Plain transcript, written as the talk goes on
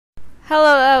Hello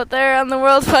out there on the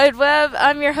World Wide Web.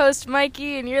 I'm your host,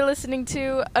 Mikey, and you're listening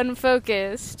to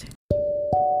Unfocused.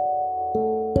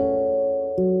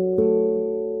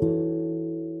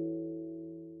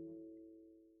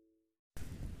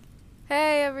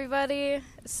 Hey, everybody.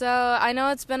 So, I know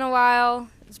it's been a while.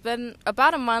 It's been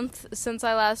about a month since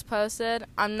I last posted.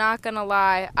 I'm not gonna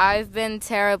lie, I've been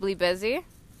terribly busy.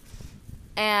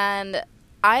 And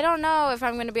I don't know if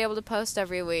I'm gonna be able to post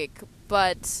every week,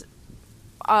 but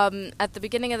at the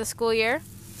beginning of the school year,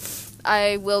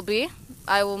 I will be.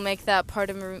 I will make that part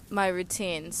of my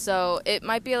routine. So it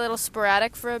might be a little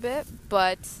sporadic for a bit,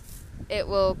 but it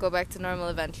will go back to normal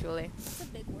eventually. That's a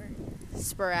big word.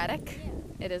 Sporadic?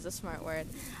 Yeah. It is a smart word.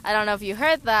 I don't know if you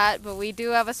heard that, but we do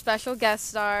have a special guest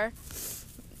star.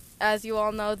 As you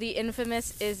all know, the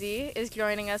infamous Izzy is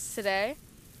joining us today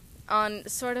on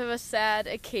sort of a sad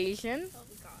occasion. Oh,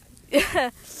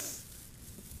 God.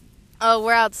 Oh,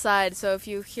 we're outside, so if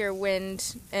you hear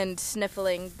wind and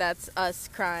sniffling, that's us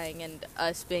crying and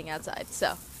us being outside.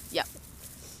 So, yep.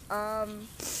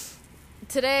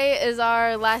 Today is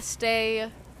our last day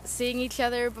seeing each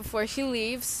other before she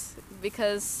leaves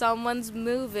because someone's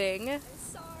moving I'm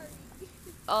sorry.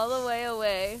 all the way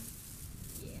away.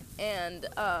 Yeah. And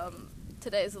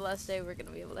today is the last day we're going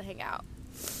to be able to hang out.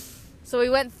 So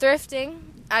we went thrifting.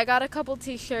 I got a couple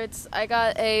t-shirts. I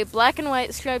got a black and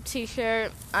white striped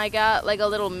t-shirt. I got like a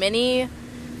little mini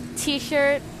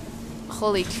t-shirt.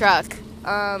 Holy truck.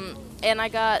 And I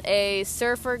got a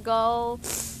surfer gull.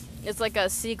 It's like a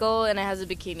seagull and it has a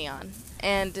bikini on.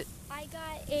 And I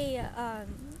got a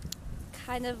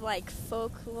kind of like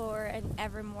folklore and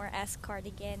Evermore-esque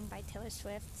cardigan by Taylor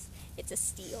Swift. It's a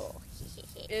steal.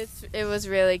 it was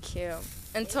really cute.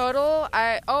 In total,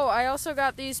 I also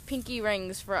got these pinky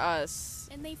rings for us.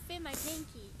 And they fit my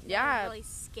pinky. Yeah. I have really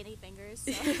skinny fingers.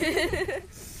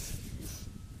 So.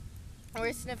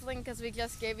 We're sniffling because we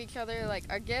just gave each other like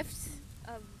our gifts.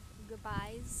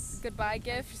 Goodbye gifts. Goodbye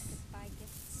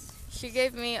gifts. She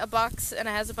gave me a box and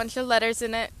it has a bunch of letters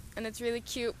in it and it's really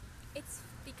cute. It's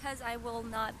because I will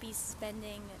not be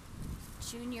spending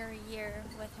junior year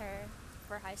with her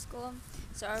for high school.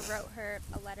 So I wrote her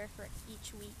a letter for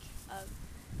each week of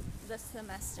the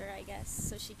semester, I guess,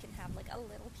 so she can have like a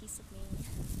little piece of me.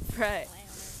 Right.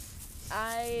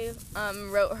 I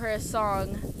wrote her a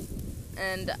song,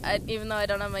 and even though I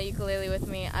don't have my ukulele with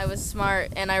me, I was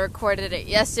smart and I recorded it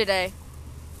yesterday,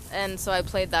 and so I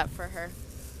played that for her.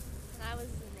 And I was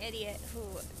an idiot who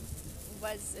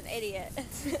was an idiot.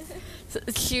 So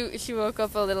she woke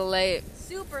up a little late.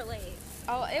 Super late.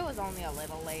 Oh, it was only a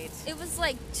little late. It was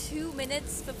like 2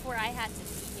 minutes before I had to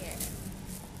be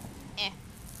here.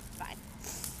 Fine.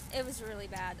 It was really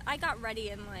bad. I got ready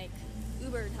in like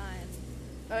Uber time.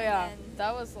 Oh yeah,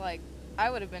 that was like, I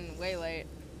would have been way late.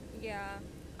 Yeah,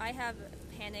 I have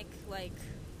panic, like,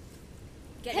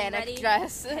 getting Panic ready.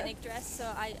 dress. Panic dress, so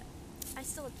I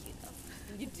still look cute, though.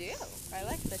 You do. I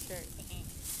like the shirt.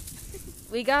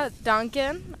 We got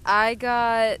Dunkin'. I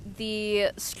got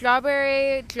the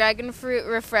strawberry dragon fruit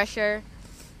refresher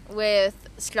with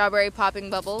strawberry popping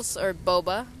bubbles, or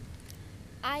boba.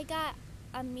 I got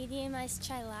a medium iced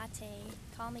chai latte.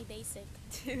 Call me basic.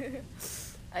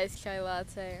 Iced chai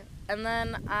latte. And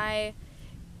then I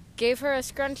gave her a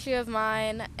scrunchie of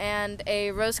mine and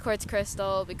a rose quartz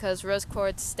crystal because rose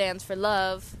quartz stands for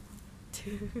love.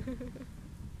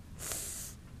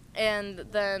 And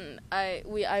then I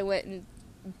went and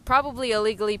probably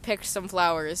illegally picked some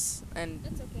flowers, and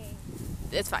That's okay.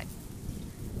 it's fine.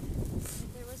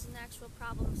 If there was an actual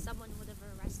problem, someone would have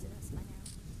arrested us by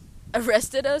now.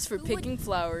 Arrested us for Who picking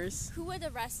flowers. Who would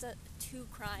arrest two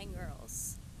crying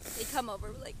girls? They come over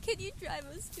like, can you drive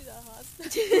us to the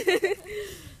hospital?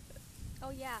 Oh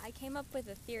yeah, I came up with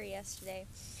a theory yesterday.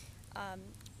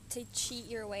 To cheat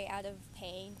your way out of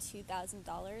paying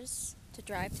 $2,000 to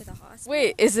drive to the hospital.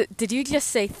 Wait, did you just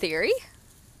say theory?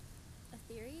 A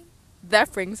theory?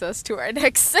 That brings us to our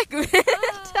next segment.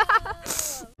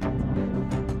 Oh.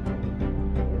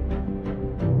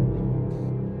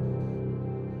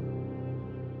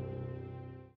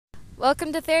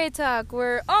 Welcome to Theory Talk,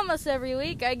 where almost every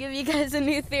week I give you guys a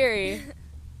new theory.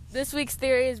 This week's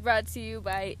theory is brought to you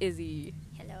by Izzy.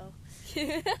 Hello.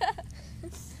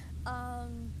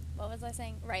 What was I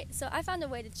saying? Right, so I found a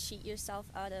way to cheat yourself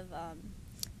out of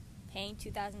paying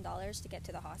 $2,000 to get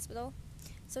to the hospital.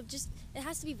 So it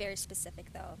has to be very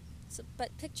specific though.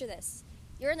 But picture this.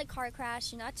 You're in a car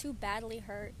crash, you're not too badly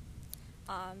hurt.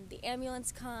 The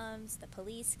ambulance comes, the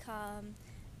police come,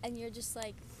 and you're just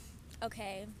like,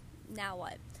 okay, now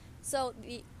what? So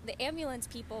the ambulance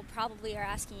people probably are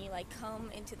asking you, like,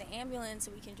 come into the ambulance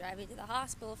so we can drive you to the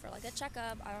hospital for, like, a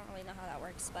checkup. I don't really know how that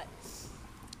works, but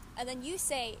and then you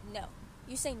say no.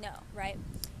 You say no, right?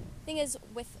 Thing is,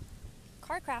 with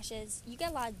car crashes, you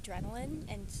get a lot of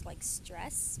adrenaline and like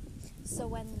stress. So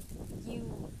when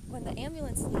the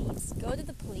ambulance leaves, go to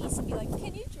the police and be like,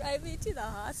 "Can you drive me to the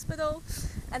hospital?"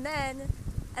 And then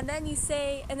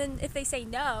if they say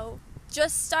no,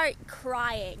 just start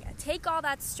crying. Take all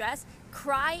that stress,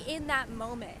 cry in that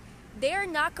moment. They're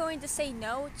not going to say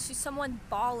no to someone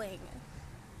bawling.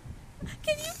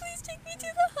 Can you please take me to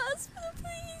the hospital,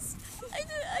 please? I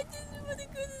didn't want to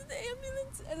go to the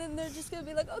ambulance. And then they're just going to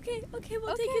be like, okay, we'll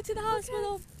take you to the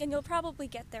hospital. Okay. And you'll probably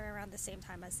get there around the same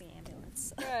time as the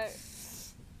ambulance. Right.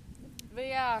 But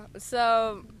yeah,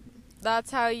 so that's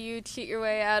how you cheat your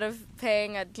way out of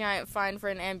paying a giant fine for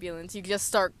an ambulance. You just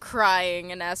start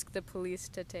crying and ask the police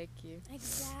to take you.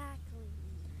 Exactly.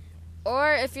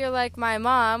 Or if you're like my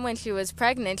mom, when she was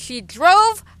pregnant, she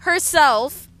drove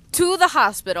herself to the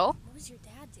hospital. What was your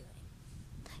dad doing?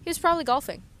 He was probably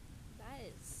golfing. That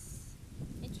is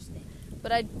interesting.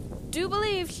 But I do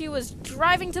believe she was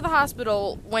driving to the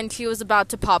hospital when she was about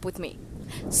to pop with me.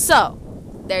 So,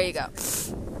 there you go.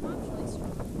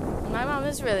 My mom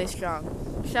is really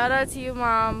strong. Shout out to you,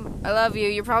 Mom. I love you.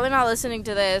 You're probably not listening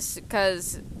to this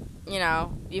because,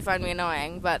 you find me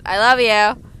annoying. But I love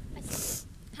you.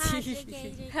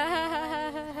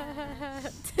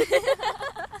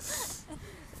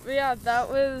 But yeah, that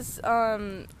was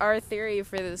our theory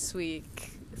for this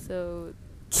week. So,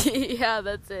 yeah,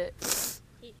 that's it.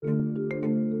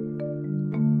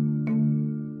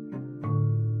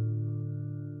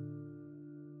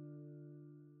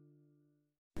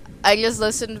 I just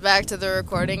listened back to the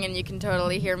recording and you can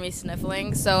totally hear me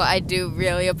sniffling, so I do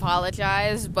really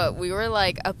apologize, but we were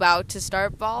about to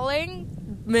start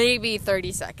bawling maybe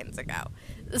 30 seconds ago.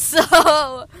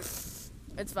 So,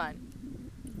 it's fine.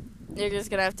 You're just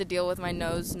gonna have to deal with my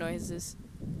nose noises.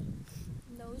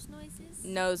 Nose noises?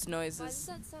 Nose noises. Why does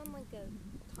that sound like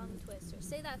a tongue twister?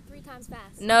 Say that 3 times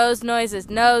fast. Nose noises,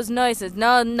 nose noises,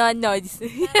 no noises.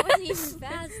 That wasn't even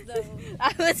fast, though.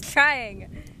 I was trying.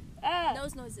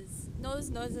 Nose noises. Nose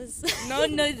noises. No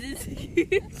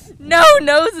noises. No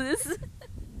noses.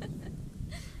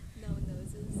 No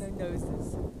noses. No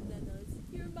noses. No nose.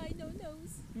 You're my no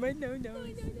nose. My no nose. My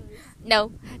no nose.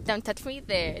 No, don't touch me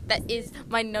there. That is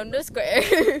my no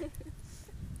square.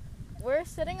 We're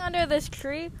sitting under this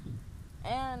tree,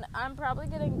 and I'm probably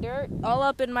getting dirt all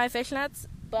up in my fishnets,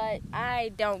 but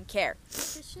I don't care.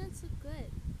 Fishnets look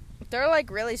good. They're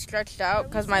really stretched out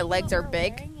because my legs are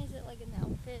big. Is it like an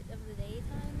outfit of the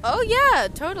daytime? Oh yeah,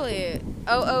 totally.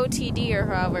 OOTD or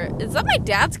however. Is that my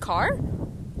dad's car?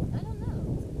 I don't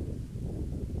know.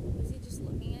 Was he just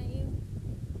looking at you?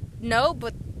 No,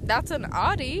 but that's an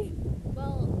Audi.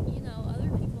 Well, other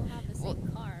people have the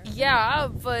same car. Yeah,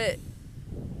 but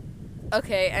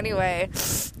okay. Anyway,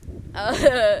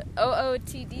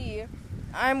 OOTD.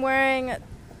 I'm wearing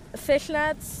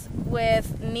fishnets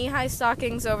with knee-high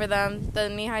stockings over them. The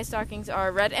knee-high stockings are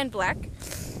red and black.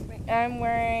 Right. I'm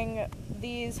wearing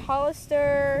these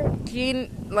Hollister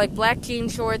black jean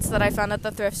shorts that I found at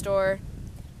the thrift store.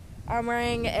 I'm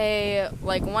wearing a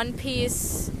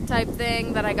one-piece type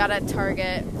thing that I got at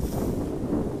Target.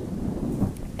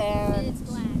 And it's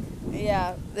black.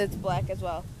 Yeah, it's black as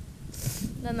well.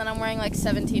 And then I'm wearing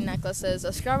 17 necklaces,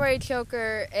 a strawberry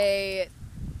choker,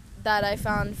 that I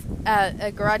found at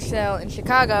a garage sale in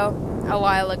Chicago a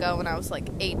while ago when I was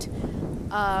 8.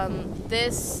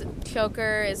 This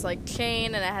choker is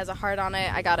chain and it has a heart on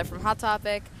it. I got it from Hot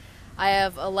Topic. I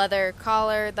have a leather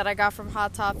collar that I got from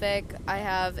Hot Topic. I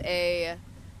have a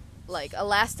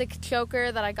elastic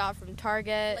choker that I got from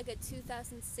Target. Like a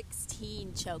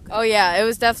 2016 choker. Oh yeah, it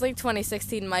was definitely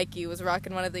 2016. Mikey was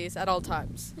rocking one of these at all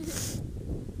times.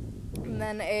 And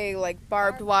then a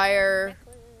barbed wire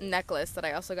necklace that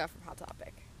I also got from Hot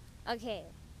Topic. Okay,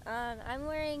 I'm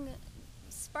wearing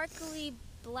sparkly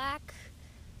black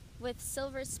with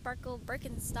silver sparkle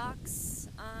Birkenstocks.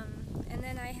 And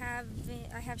then I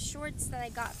have shorts that I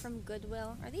got from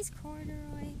Goodwill. Are these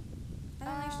corduroy? I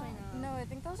don't actually know. No, I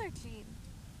think those are jeans.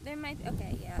 There might be,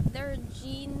 okay, yeah. They're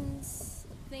jeans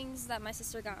things that my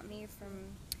sister got me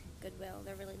from Goodwill.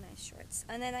 They're really nice shorts.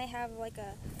 And then I have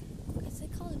is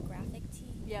it called a graphic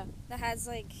tee? Yeah. That has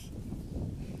the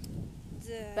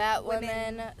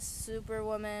Batwoman,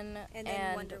 Superwoman,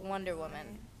 and Wonder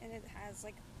Woman. And it has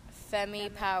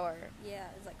Femi power. Yeah,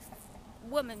 it's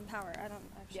woman power. I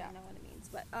don't actually know what it means.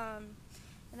 But and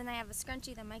then I have a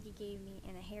scrunchie that Mikey gave me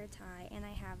and a hair tie, and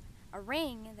I have a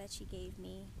ring that she gave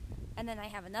me, and then I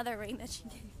have another ring that she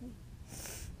gave me.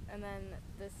 And then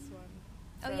this one.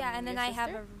 Oh yeah, and then I have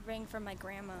a ring from my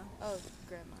grandma. Oh,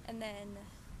 grandma. And then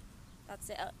that's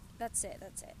it. That's it.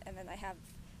 And then I have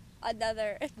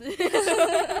another thing.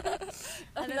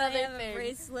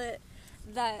 bracelet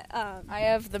that I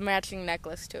have the matching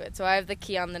necklace to it. So I have the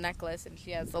key on the necklace, and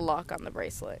she has the lock on the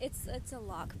bracelet. it's a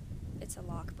lock. It's a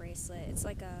lock bracelet. It's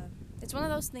like it's one of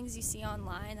those things you see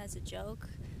online as a joke.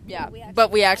 Yeah,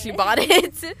 but we actually bought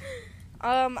it.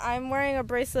 I'm wearing a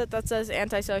bracelet that says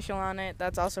antisocial on it.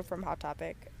 That's also from Hot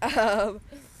Topic.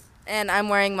 And I'm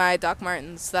wearing my Doc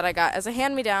Martens that I got as a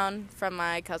hand-me-down from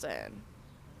my cousin.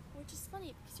 Which is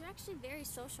funny because you're actually very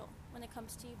social when it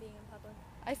comes to you being in public.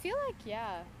 I feel like,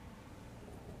 yeah.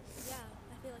 Yeah,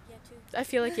 I feel like yeah too. I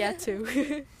feel like, yeah,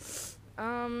 too.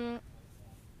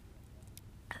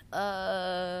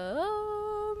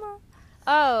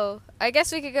 Oh, I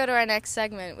guess we could go to our next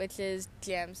segment, which is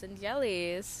Jams and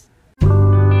Jellies.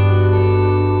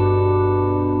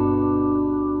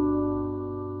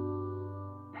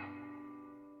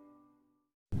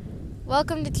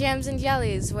 Welcome to Jams and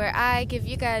Jellies, where I give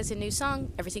you guys a new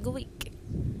song every single week.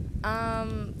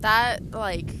 That,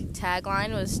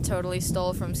 tagline was totally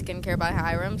stole from Skincare by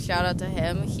Hiram. Shout out to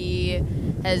him. He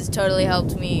has totally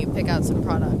helped me pick out some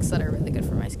products that are really good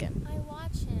for my skin. I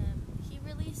watch him. He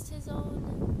released his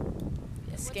own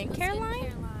Skincare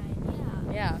line?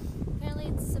 Yeah. Apparently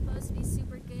it's supposed to be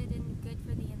super good and good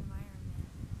for the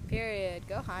environment. Period.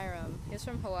 Go Hiram. He's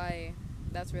from Hawaii.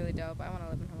 That's really dope. I want to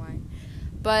live in Hawaii.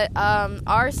 But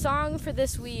our song for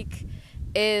this week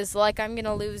is Like I'm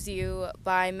Gonna Lose You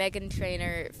by Meghan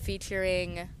Trainor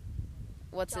featuring,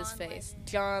 what's his face?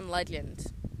 John Legend.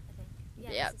 I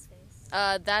think. Yeah. That's his face.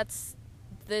 That's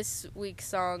this week's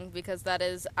song because that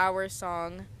is our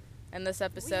song in this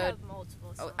episode. We have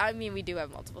multiple songs. We do have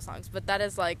multiple songs, but that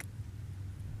is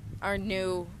our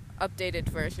new updated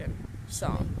version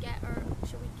song.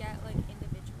 Should we get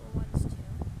individual ones too?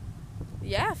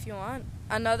 Yeah, if you want.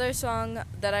 Another song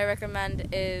that I recommend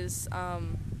is oh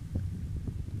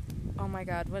my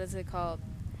god, what is it called?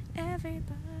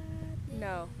 Everybody.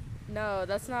 No,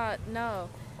 that's not. No,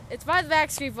 it's by the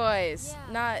Backstreet Boys,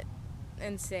 not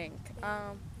NSYNC.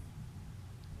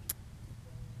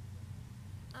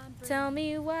 Tell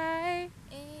me why.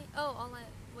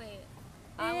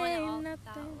 I want it all Ain't that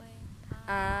nothing. way.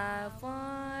 I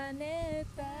want it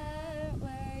that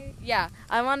way. Yeah,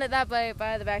 I Want It That Way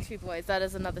by the Backstreet Boys. That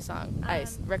is another song I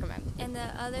recommend. And the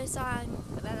other song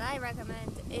that I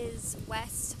recommend is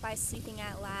West by Sleeping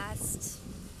at Last.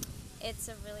 It's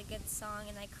a really good song,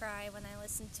 and I cry when I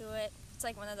listen to it. It's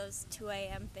like one of those 2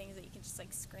 a.m. things that you can just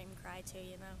scream cry to,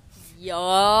 you know?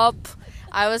 Yup.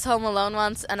 I was home alone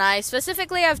once, and I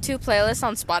specifically have 2 playlists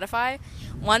on Spotify.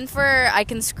 One for I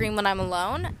can scream when I'm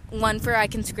alone, one for I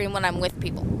can scream when I'm with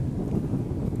people.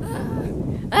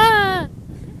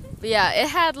 But yeah, it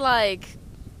had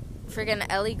friggin'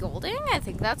 Ellie Goulding, I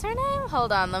think that's her name.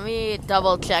 Hold on, let me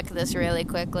double check this really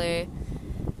quickly.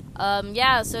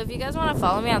 Yeah, so if you guys want to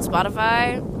follow me on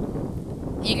Spotify,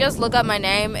 you just look up my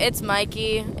name. It's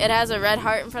Mikey. It has a red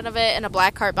heart in front of it and a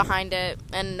black heart behind it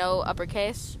and no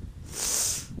uppercase.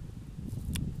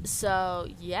 So,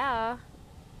 yeah.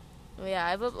 Yeah, I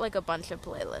have a bunch of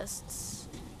playlists.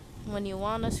 When you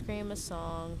want to scream a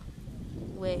song.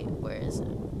 Wait, where is it?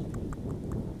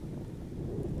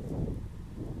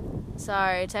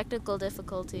 Sorry, technical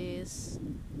difficulties.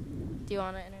 Do you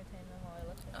want to entertain them while I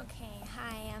look at it? Okay,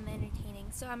 hi, I'm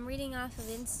entertaining. So I'm reading off of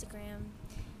Instagram,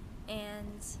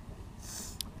 and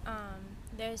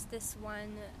there's this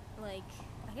one, I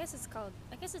guess it's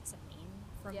a meme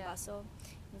from Bustle.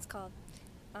 It's called,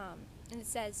 and it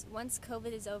says, once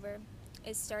COVID is over,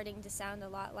 it's starting to sound a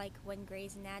lot like when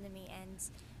Grey's Anatomy ends.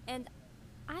 And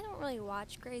I don't really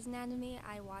watch Grey's Anatomy.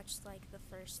 I watched the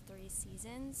first 3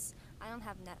 seasons. I don't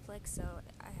have Netflix, so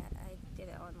I did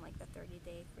it on the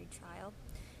 30-day free trial.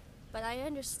 But I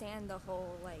understand the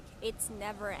whole it's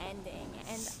never ending,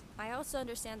 and I also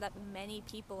understand that many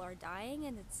people are dying,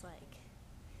 and it's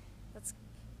that's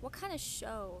what kind of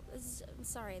show? I'm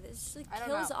sorry, this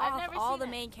kills off all the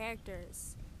main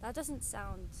characters. That doesn't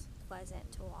sound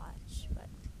pleasant to watch, but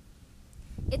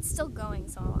it's still going,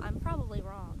 so I'm probably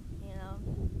wrong.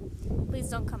 Please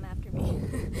don't come after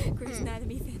me. Grey's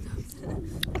Anatomy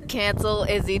fandoms. Cancel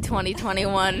Izzy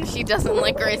 2021. She doesn't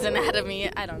like Grey's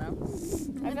Anatomy. I don't know.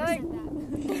 I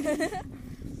feel that.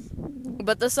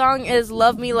 But the song is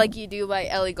Love Me Like You Do by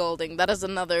Ellie Goulding. That is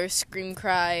another scream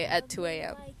cry at 2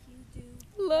 a.m.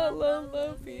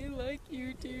 Love me like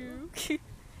you do.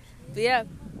 But yeah,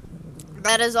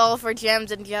 that is all for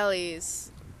Jams and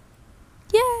Jellies.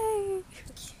 Yay!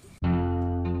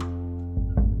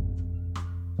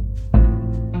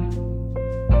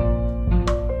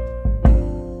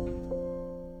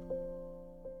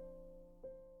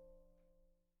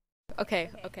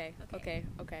 Okay.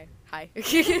 Hi.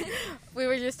 We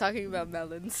were just talking about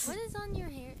melons. What is on your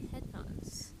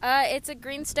headphones? It's a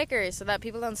green sticker so that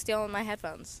people don't steal my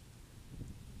headphones.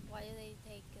 Why do they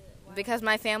take? Because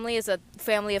my family is a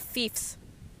family of fiefs.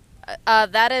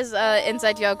 That is an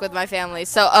inside joke with my family.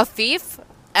 So a fief,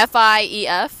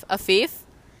 F-I-E-F, a fief.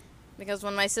 Because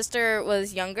when my sister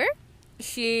was younger,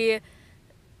 she,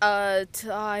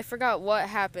 I forgot what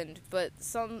happened, but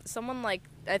someone like,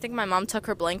 I think my mom took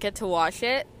her blanket to wash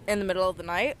it in the middle of the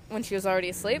night when she was already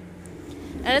asleep.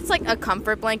 And it's like a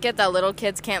comfort blanket that little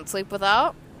kids can't sleep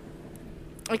without.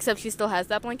 Except she still has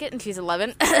that blanket and she's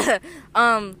 11.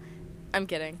 I'm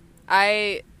kidding.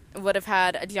 I would have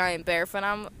had a giant bear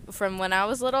from when I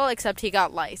was little, except he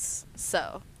got lice.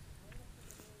 So,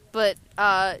 but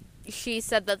she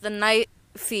said that the night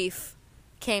thief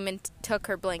came and took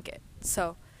her blanket.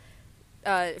 So,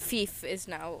 thief is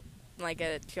now like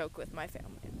a joke with my family.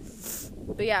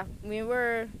 But yeah,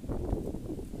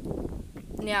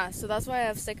 so that's why I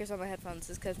have stickers on my headphones,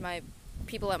 is because my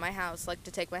people at my house like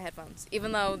to take my headphones,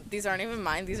 even though these aren't even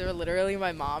mine. These are literally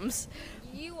my mom's.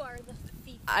 You are the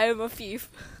thief. I am a thief.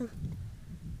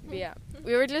 But yeah,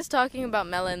 we were just talking about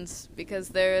melons because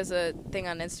there is a thing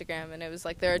on Instagram, and it was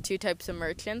like there are two types of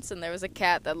merchants, and there was a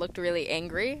cat that looked really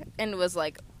angry and was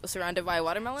like surrounded by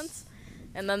watermelons,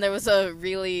 and then there was a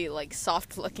really like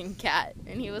soft-looking cat,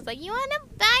 and he was like, "You want to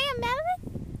buy a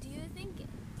melon?" Do you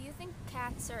think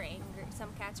cats are angry?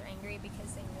 Some cats are angry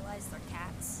because they realize they're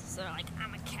cats. So they're like,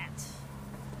 I'm a cat.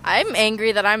 I'm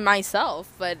angry that I'm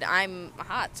myself, but I'm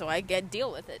hot, so I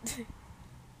deal with it.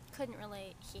 Couldn't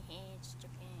relate. Just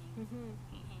joking.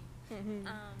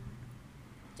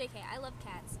 JK, I love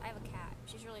cats. I have a cat.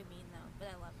 She's really mean though, but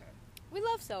I love her. We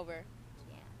love Silver.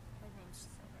 Yeah, her name's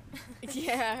Silver.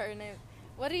 Yeah, her name.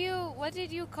 What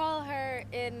did you call her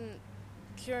in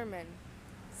German?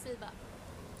 Silva.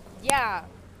 Yeah.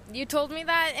 You told me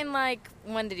that in like,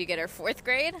 when did you get her? 4th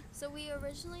grade? So we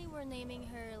originally were naming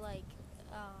her like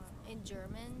in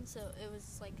German, so it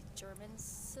was like German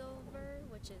Silver,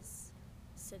 which is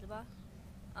Silva.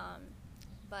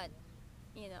 But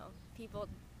you know, people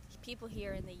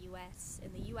here in the U.S.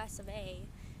 of A,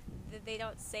 they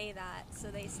don't say that,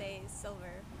 so they say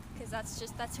Silver because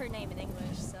that's her name in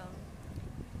English. So,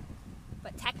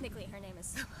 but technically her name is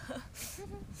Silva.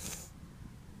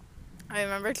 I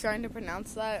remember trying to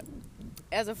pronounce that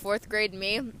as a 4th grade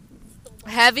me.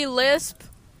 Heavy lisp.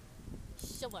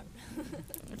 Silver.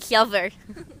 Silver.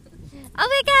 Oh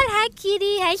my god, hi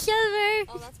Kitty, hi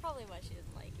Silver. Oh, that's probably why she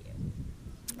doesn't like you.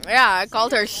 Yeah, I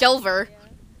called her Silver. Yeah.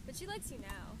 But she likes you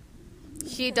now.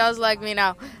 She does like me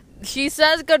now. She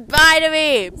says goodbye to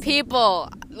me, people.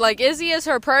 Like, Izzy is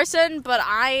her person, but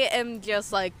I am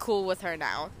just like cool with her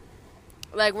now.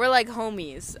 Like, we're like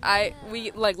homies.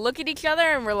 We like look at each other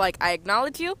and we're like, I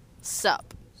acknowledge you.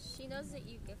 Sup. She knows that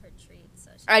you give her treats.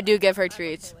 So I do give her I'm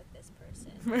treats. okay with this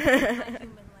person. My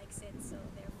human likes it, so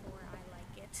therefore I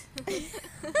like it.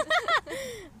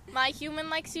 My human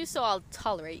likes you, so I'll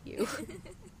tolerate you.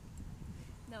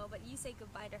 No, but you say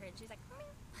goodbye to her and she's like, meow.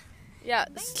 Yeah,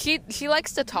 she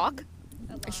likes to talk.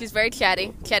 A lot. She's very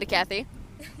chatty Cathy.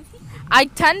 I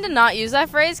tend to not use that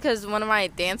phrase because one of my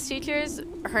dance teachers,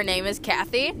 her name is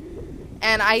Kathy,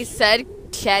 and I said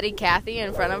chatty Kathy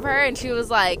in front of her, and she was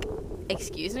like,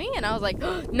 excuse me? And I was like,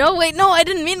 no, wait, no, I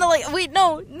didn't mean it like, wait,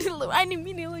 no, I didn't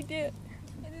mean it like that.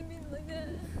 I didn't mean it like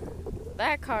that.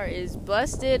 That car is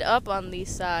busted up on the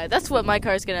side. That's what my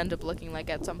car is going to end up looking like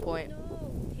at some point.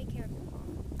 No, take care of your car.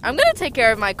 I'm going to take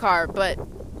care of my car, but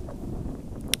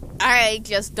I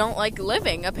just don't like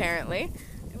living, apparently.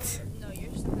 No,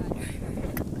 you're just a bad driver.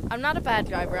 I'm not a bad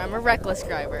driver. I'm a reckless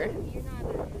driver. You're not a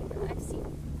bad driver. I've seen.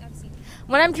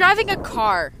 When I'm driving a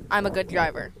car, I'm a good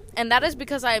driver. And that is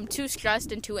because I am too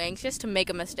stressed and too anxious to make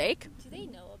a mistake. Do they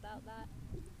know about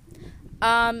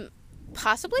that?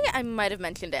 Possibly. I might have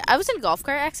mentioned it. I was in a golf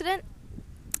cart accident.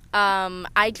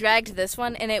 I dragged this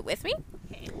one in it with me.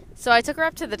 Okay. So I took her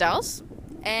up to the Dells.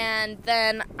 And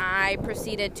then I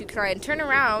proceeded to try and turn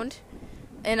around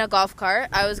in a golf cart.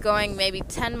 I was going maybe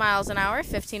 10 miles an hour,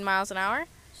 15 miles an hour.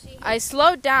 I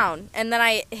slowed down, and then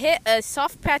I hit a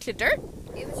soft patch of dirt.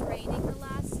 It was raining the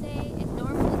last day, and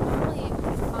normally it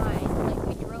was fine. Like,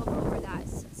 we drove over that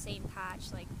same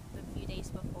patch, like, the few days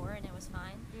before, and it was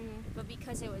fine. But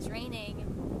because it was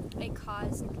raining, it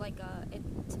caused, like, it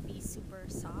to be super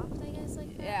soft, I guess,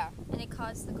 like that. Yeah. And it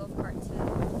caused the golf cart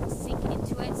to sink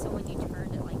into it, so when you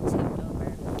turned, it, like, tipped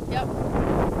over.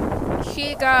 Yep.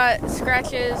 She got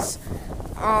scratches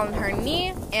on her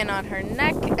knee and on her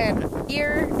neck and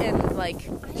ear and like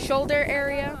shoulder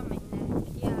area. On my neck,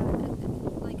 yeah,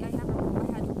 and like I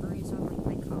had a bruise on like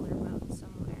my collarbone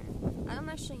somewhere. I don't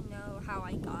actually know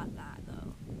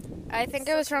I think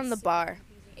it was from the bar.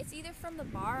 It's either from the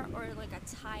bar or like a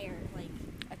tire. Like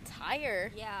A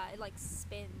tire? yeah, it like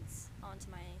spins onto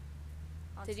my.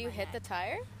 Did you hit the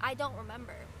tire? I don't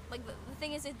remember. Like the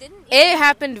thing is, it didn't. It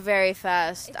happened very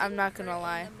fast. It I'm didn't not gonna hurt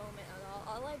lie. in the moment at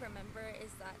all I remember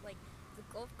is that like the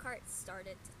golf cart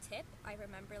started to tip. I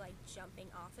remember like jumping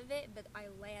off of it, but I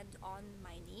land on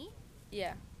my knee,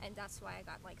 Yeah. and that's why I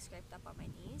got like scraped up on my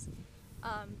knees.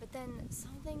 But then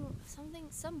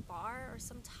some bar or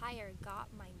some tire got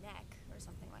my neck or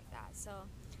something like that. So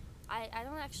I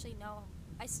don't actually know.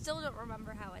 I still don't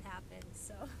remember how it happened.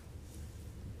 So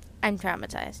I'm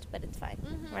traumatized, but it's fine.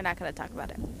 Mhm. We're not gonna talk about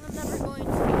it. I'm never going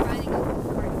to be riding a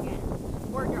golf cart again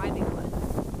or driving one.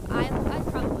 I'd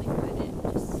probably drive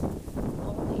it, just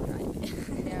only drive it.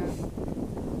 Yeah.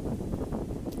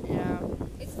 Yeah.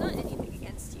 It's not anything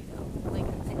against you though. Like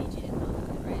I need you to know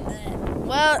that, right?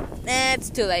 Well, it's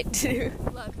too late.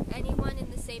 Look, anyone in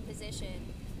the same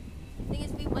position. The thing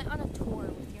is, we went on a tour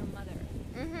with your mother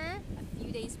a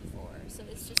few days before, so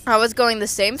it's just. I was going the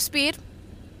same speed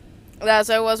as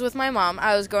I was with my mom.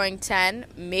 I was going 10,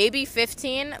 maybe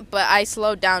 15, but I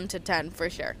slowed down to 10 for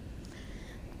sure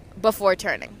before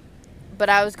turning. But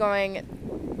I was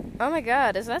going. Oh my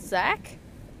God, is that Zach?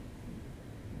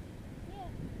 Yeah.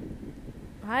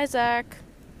 Hi, Zach.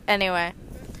 Anyway,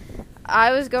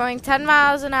 I was going 10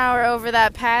 miles an hour over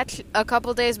that patch a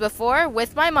couple days before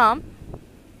with my mom,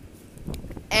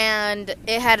 and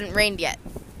it hadn't rained yet,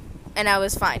 and I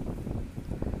was fine.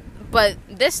 But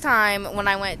this time, when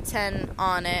I went 10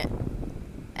 on it,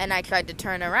 and I tried to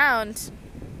turn around,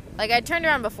 like I turned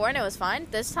around before and it was fine.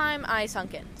 This time, I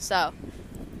sunk in. So,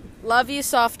 love you,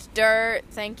 soft dirt.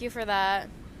 Thank you for that.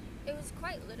 It was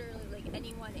quite literally like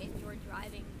anyone in your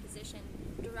driving position,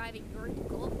 driving your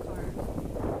golf cart,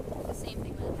 the same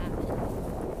thing would have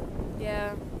happened.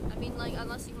 Yeah. I mean, like,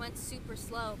 unless you went super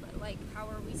slow, but like, how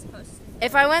are we supposed to know?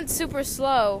 If I went super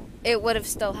slow, it would have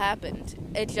still happened.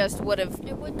 It just would have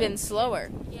It wouldn't been have- slower.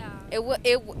 Yeah.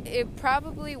 It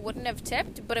probably wouldn't have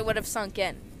tipped, but it would have sunk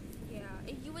in. Yeah.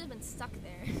 You would have been stuck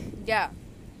there. Yeah.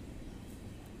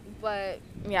 But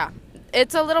yeah,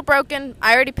 it's a little broken.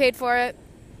 I already paid for it.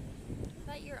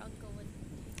 I thought your uncle would.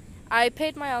 I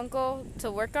paid my uncle to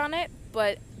work on it,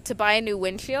 but to buy a new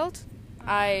windshield,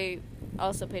 I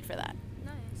also paid for that.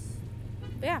 Nice. But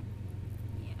yeah.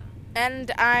 Yeah.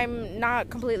 And I'm not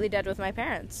completely dead with my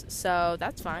parents, so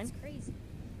that's fine. That's crazy.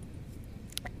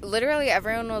 Literally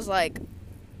everyone was like,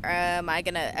 am I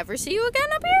gonna ever see you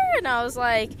again up here? And I was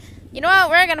like, you know what,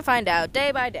 we're gonna find out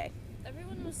day by day.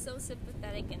 Everyone was so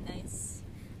sympathetic and nice.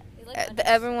 They, like, understood.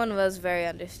 Everyone was very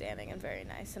understanding and very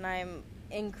nice, and I'm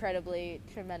incredibly,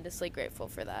 tremendously grateful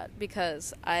for that,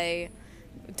 because I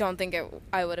don't think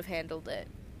I would have handled it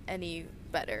any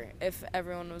better if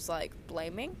everyone was like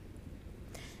blaming.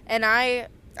 And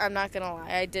I'm not gonna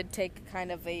lie, I did take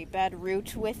kind of a bad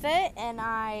route with it, and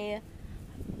I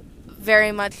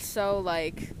very much so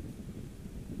like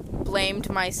blamed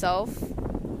myself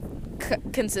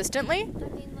consistently, I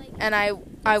mean, like, and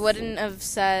I wouldn't have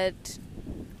said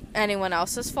anyone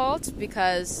else's fault,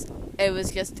 because it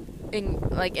was just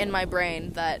in my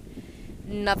brain that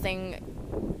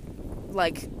nothing,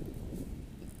 like,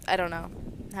 I don't know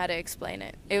how to explain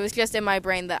it. It was just in my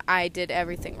brain that I did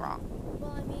everything wrong.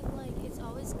 well, I mean, like, it's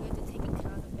always good to take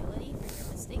accountability for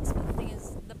your mistakes, but the thing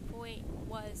is, the point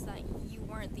was that you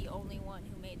weren't the only one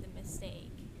who made the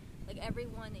mistake. Like,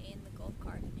 everyone in the golf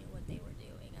cart knew what they were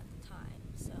doing at the time,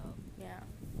 so Yeah.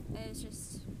 it's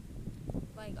just,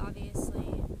 like,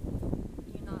 obviously,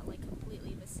 you're not, like,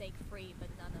 completely mistake-free, but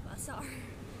none of us are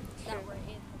that were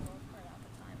in the golf cart at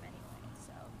the time anyway,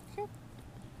 so. Sure.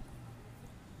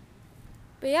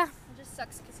 But yeah. It just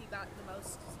sucks because you got the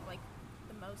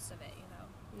most of it, you know?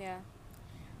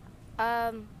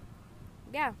 Yeah.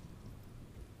 Yeah.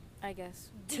 I guess.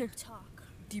 Deep talk.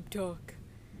 Deep talk.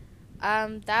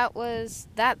 That was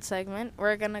that segment.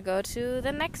 We're gonna go to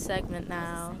the next segment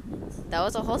now. That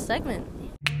was a whole segment.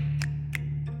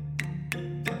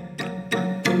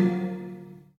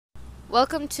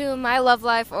 Welcome to my love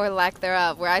life or lack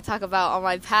thereof, where I talk about all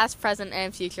my past, present,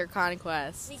 and future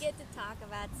conquests. We get to talk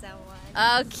about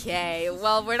someone. Okay,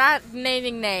 well, we're not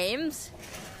naming names,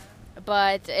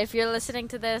 but if you're listening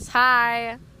to this,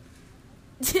 hi.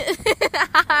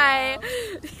 Hi.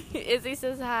 Izzy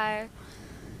says hi.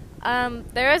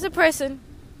 There is a person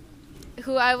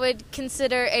who I would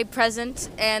consider a present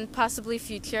and possibly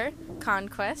future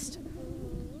conquest.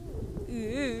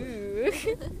 Ooh.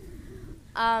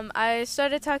 I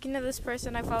started talking to this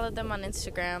person. I followed them on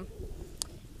Instagram.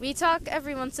 We talk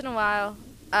every once in a while.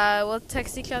 We'll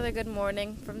text each other good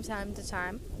morning from time to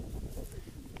time.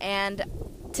 And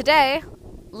today,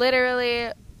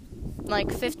 literally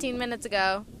like 15 minutes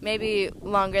ago, maybe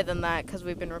longer than that because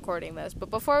we've been recording this. But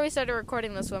before we started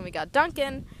recording this, when we got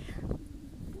Dunkin',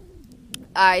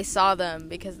 I saw them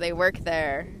because they work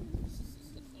there.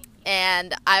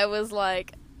 And I was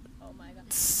like, Oh my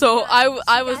god. so I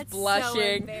was That's blushing. So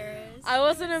embarrassed. I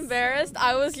wasn't embarrassed.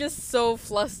 I was just so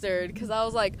flustered because I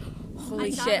was like,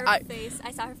 holy shit. I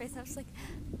saw her face. I was like,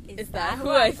 Is that who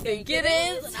I think it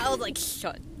is? And I was like,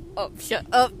 shut up.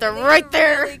 They're They right were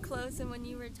there. really close, and when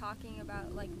you were talking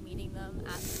about like meeting them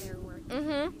at their work,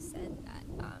 Mhm. you said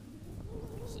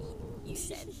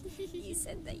that you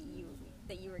said that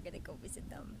you were gonna go visit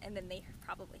them, and then they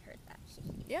probably heard that.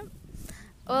 Yep.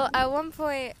 Well, at one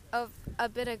point a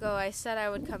bit ago, I said I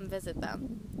would come visit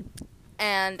them,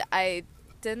 and I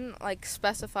didn't like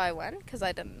specify when because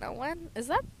I didn't know when. Is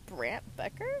that Brant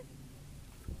Becker?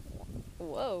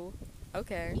 Whoa.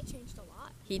 Okay. He changed a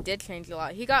lot. He did change a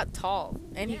lot. He got tall,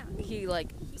 and Yeah. he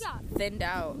like He got. thinned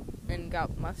out and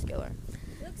got muscular.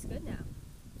 He looks good now.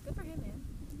 Good for him, man.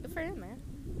 Good for him, man.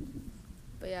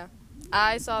 But yeah,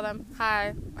 I saw them.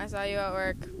 Hi, I saw you at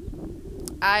work.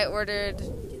 I ordered.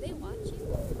 Do they watch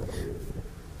you?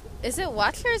 Is it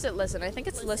watch or is it listen? I think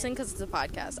it's listen because it's a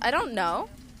podcast. I don't know,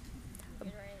 You're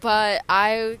right. but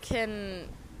I can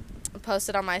post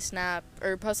it on my Snap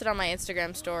or post it on my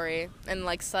Instagram story and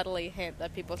like subtly hint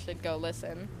that people should go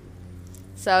listen.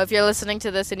 So if you're listening to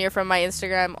this and you're from my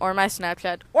Instagram or my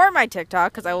Snapchat or my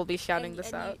TikTok, because I will be shouting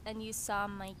this out. And you saw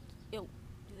my. Do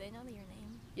they know your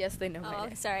name? Yes, they know my Oh,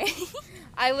 name. sorry.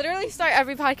 I literally start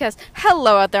every podcast.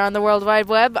 Hello out there on the World Wide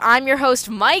Web. I'm your host,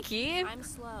 Mikey. I'm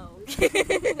slow.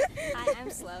 Hi, I'm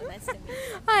slow. Nice to meet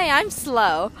you. Hi, I'm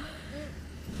slow.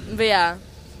 But yeah.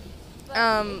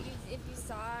 But if you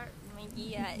saw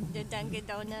Mikey at the Dunkin'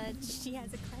 Donuts, she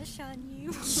has a crush on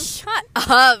you. Shut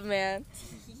up, man.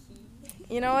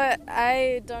 You know what?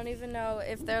 I don't even know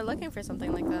if they're looking for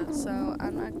something like that, so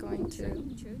I'm not going to.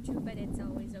 True, but it's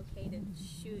always okay to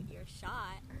shoot your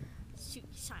shot. Shoot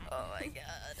your shot. Oh my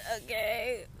god.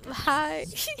 Okay. Hi.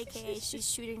 AKA, she's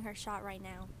shooting her shot right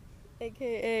now.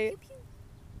 AKA.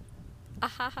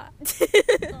 Ahaha.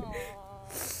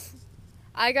 Aww.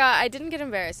 I didn't get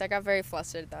embarrassed. I got very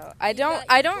flustered though. I don't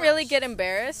got really flushed. get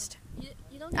embarrassed.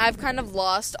 You don't I've kind of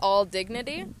lost all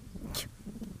dignity.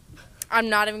 I'm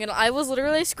not even gonna. I was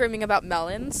literally screaming about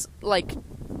melons like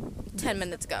 10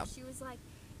 minutes ago. She was like,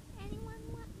 anyone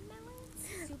want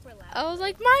melons? Super loud. I was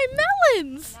like, my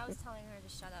melons! And I was telling her to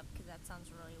shut up because that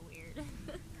sounds really weird.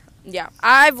 Yeah,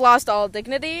 I've lost all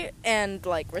dignity and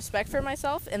like respect for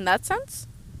myself in that sense.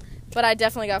 But I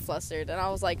definitely got flustered and I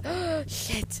was like, oh,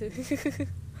 shit.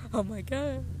 Oh my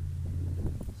god.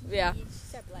 Yeah, You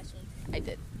start blushing. I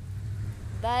did.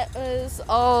 That was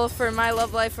all for my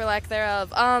love life or lack thereof.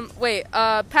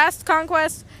 Past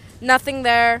conquest, nothing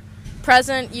there.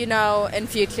 Present, you know, and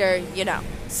future, you know.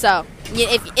 So,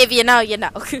 if you know, you know.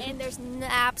 And there's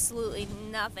absolutely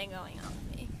nothing going on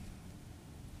with me.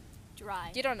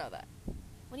 Dry. You don't know that.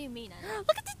 What do you mean? I know.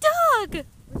 Look at the dog!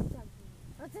 Where's the doggy?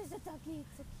 Oh, there's a doggy.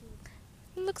 It's so cute.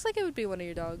 It looks like it would be one of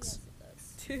your dogs.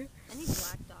 Yes, it does. Any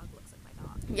black dog looks like my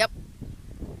dog. Yep.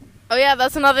 Oh yeah,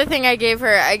 that's another thing I gave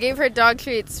her. I gave her dog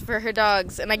treats for her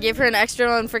dogs, and I gave her an extra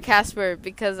one for Casper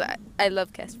because I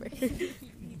love Casper. He's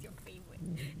your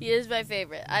favorite. He is my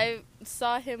favorite. I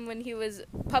saw him when he was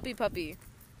puppy.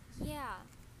 Yeah.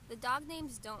 The dog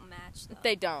names don't match, though.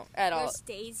 They don't at all. There's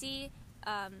Daisy.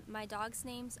 My dog's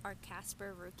names are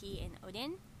Casper, Rookie, and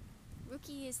Odin.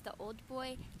 Rookie is the old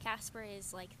boy. Casper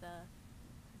is like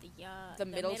the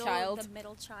middle child. The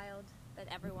middle child that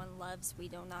everyone loves. We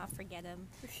do not forget him.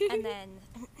 And then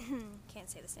can't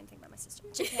say the same thing about my sister.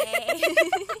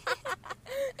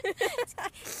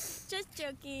 Just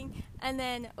joking. And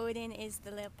then Odin is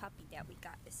the little puppy that we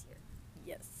got this year.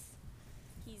 Yes.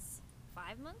 He's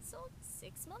 5 months old,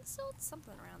 6 months old,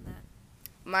 something around that.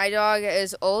 My dog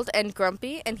is old and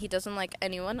grumpy, and he doesn't like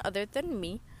anyone other than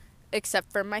me,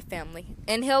 except for my family.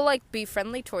 And he'll like be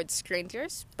friendly towards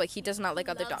strangers, but he does not like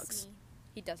other Loves dogs. me.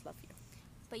 He does love you.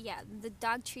 But yeah, the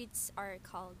dog treats are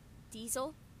called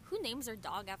Diesel. Who names their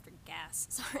dog after gas?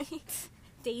 Sorry.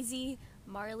 Daisy,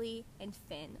 Marley, and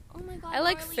Finn. Oh my god, I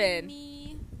like Marley Finn. and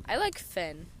me. I like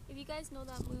Finn. If you guys know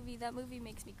that movie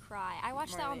makes me cry. I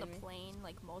watched that on Marley the and me. plane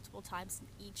like multiple times, and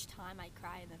each time I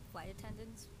cry, and the flight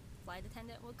attendant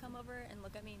would come over and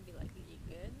look at me and be like, "Are you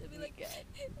good?" I'd be like,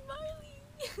 "Marley,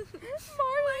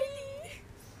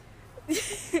 Marley."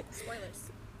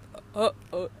 Spoilers. Oh.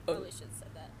 Probably should have said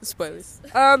that. Spoilers.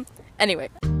 Anyway.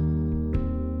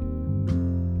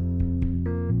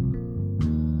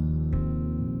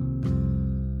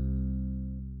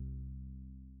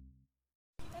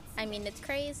 I mean, it's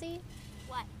crazy.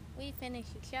 What? We finish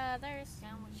each other's.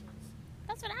 Sandwiches.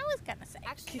 That's what I was gonna say.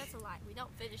 Actually, that's a lie. We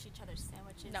don't finish each other's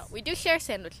sandwiches. No, we do share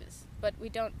sandwiches, but we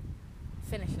don't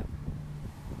finish them.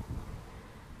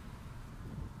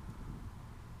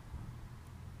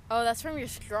 Oh, that's from your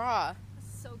straw.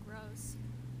 That's so gross.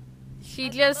 She I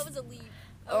thought just... that was a leaf.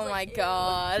 I Oh was my like, ew.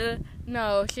 god.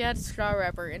 No, she had straw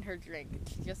wrapper in her drink.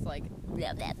 She just like...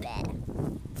 Blah, blah, blah.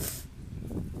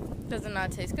 Does it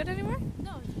not taste good anymore?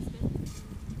 No, it's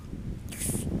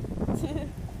good.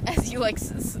 As you like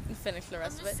finish the I'm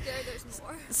rest of just it. scared there's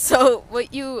more. So,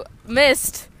 what you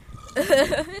missed...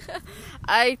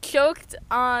 I choked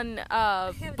on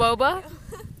I have boba. no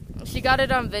idea. She got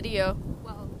it on video.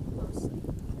 Well, mostly.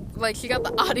 Like, she got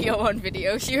the audio on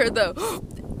video. She heard the...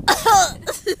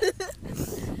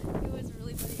 It was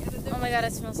really funny. Oh my god,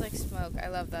 it smells like smoke. I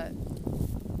love that.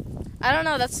 I don't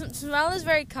know, that smell is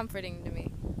very comforting to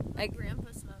me. My Like,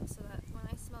 grandpa smokes, so that when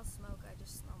I smell smoke, I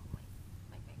just smell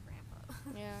like my grandpa.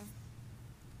 yeah.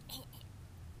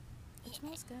 It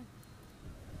smells good.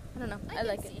 I don't know. I can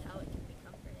like see it. how it can be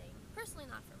comforting. Personally,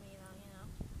 not for me though.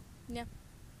 You know.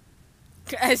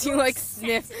 As you like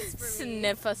Senses for me.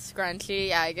 sniff a scrunchie.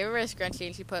 Yeah, I gave her a scrunchie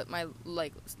and she put my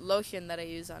like lotion that I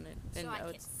use on it. So And I can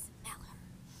it's smell her.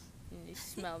 and you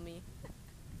smell me.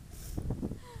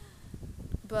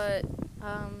 But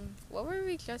what were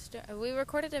we just doing? We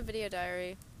recorded a video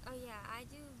diary. Oh yeah, I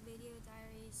do video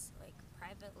diaries like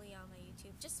privately on my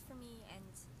YouTube, just for me and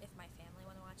if my family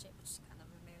want to watch it, which is kind of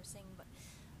embarrassing, but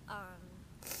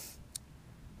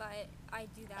I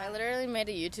do that. I literally made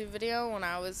a YouTube video when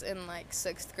I was in like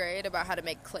 6th grade about how to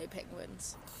make clay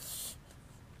penguins.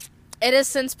 It has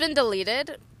since been deleted,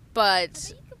 I but bet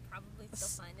you could probably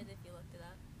still find it if you looked it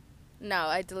up. no,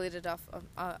 I deleted off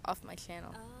my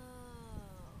channel. Oh.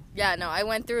 Yeah, no, I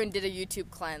went through and did a YouTube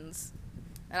cleanse,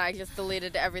 and I just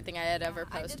deleted everything I had ever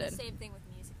I did posted. the same thing with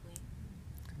Musical.ly.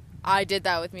 I did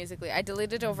that with Musical.ly. I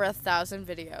deleted over 1,000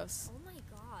 videos. Oh my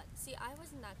god. See, I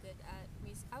wasn't that good at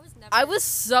music. I was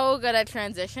so good at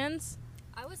transitions.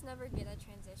 I was never good at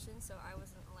transitions, so I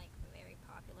wasn't like very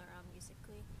popular on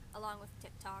Musical.ly. Along with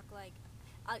TikTok, like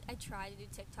I try to do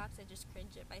TikToks, I just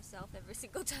cringe at myself every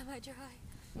single time I try.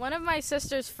 One of my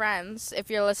sister's friends, if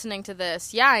you're listening to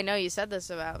this, yeah, I know you said this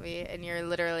about me, and you're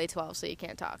literally 12, so you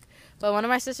can't talk. But one of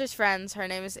my sister's friends, her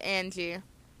name is Angie,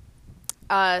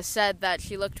 said that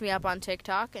she looked me up on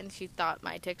TikTok, and she thought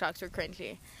my TikToks were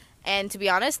cringy. And to be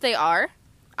honest, they are.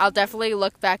 I'll definitely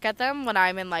look back at them when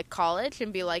I'm in, like, college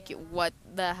and be like, what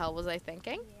the hell was I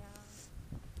thinking?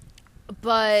 Yeah.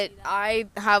 But I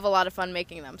have a lot of fun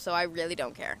making them, so I really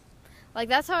don't care. Like,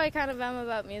 that's how I kind of am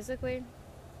about Musical.ly.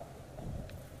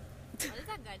 Why did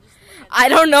that guy just look at I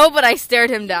don't know, but I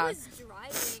stared him down.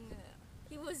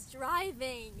 He was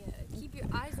driving. Keep your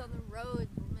eyes on the road,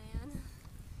 man.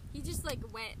 He just like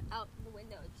went out the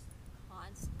window and just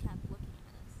constantly kept looking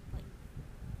at us like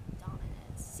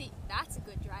dominance. See, that's a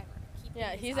good driver. Keeping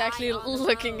Yeah, his he's eye actually on the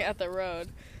looking road. at the road.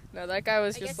 No, that guy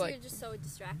was I just guess like... you're just so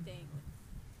distracting with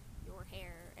your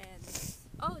hair and...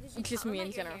 Oh, did you Just tell me him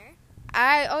in about your general.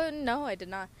 hair? Oh, no, I did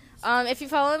not. If you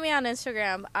follow me on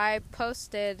Instagram, I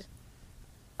posted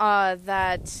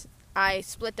that I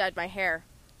split dyed my hair.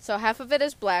 So half of it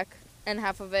is black and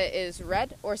half of it is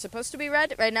red, or supposed to be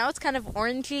red. Right now it's kind of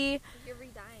orangey. You're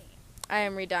re-dyeing it. I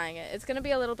am re-dyeing it. It's going to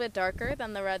be a little bit darker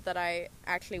than the red that I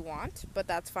actually want, but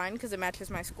that's fine because it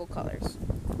matches my school colors.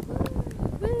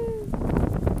 Woo!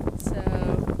 So,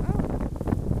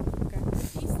 okay.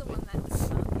 He's the one that was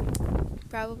smoking.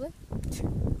 Probably.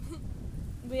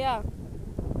 But yeah,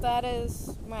 that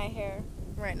is my hair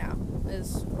right now.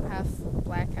 Is half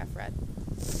black, half red.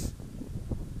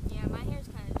 Yeah, my hair's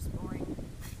kind of just boring.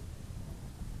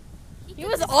 He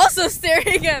was also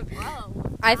staring at me.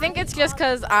 Whoa. I think it's just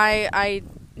because I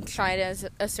try to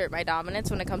assert my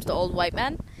dominance when it comes to old white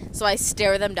men. So I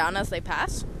stare them down as they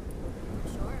pass.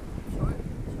 Sure,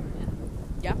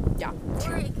 Yeah. yeah.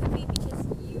 Or it could be because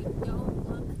you don't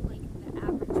look like the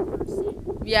average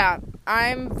person. Yeah,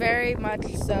 I'm very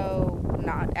much so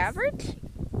not average.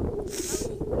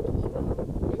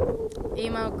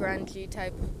 Emo, grungy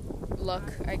type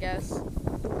look, I guess.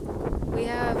 We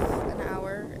have an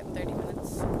hour and 30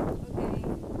 minutes. Okay.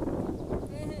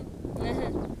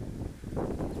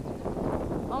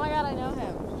 Oh my god, I know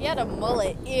him. He had a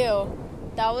mullet. Ew.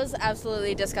 That was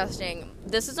absolutely disgusting.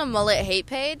 This is a mullet hate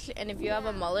page, and if you have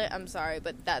a mullet, I'm sorry,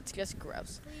 but that's just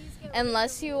gross.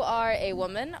 Unless you are a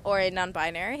woman or a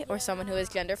non-binary or someone who is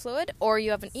gender fluid, or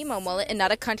you have an emo mullet and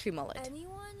not a country mullet.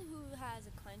 Anyone who has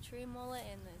a country mullet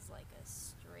and is like a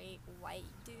straight white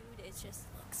dude, it just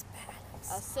looks bad.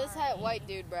 A cis-het white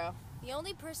dude, bro. The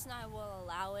only person I will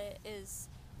allow it is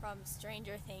from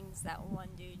Stranger Things, that one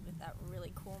dude with that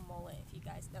really cool mullet, if you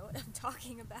guys know what I'm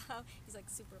talking about. He's like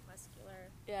super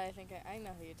muscular. Yeah, I think I know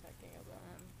who you're talking about.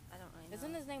 I don't really know.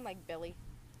 Isn't his name like Billy?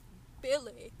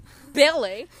 Billy?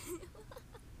 Billy?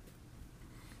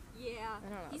 Yeah. I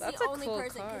don't know. He's That's the a only cool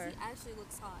person because car. he actually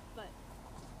looks hot. But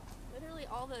literally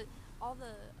all the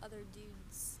other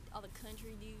dudes, all the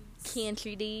country dudes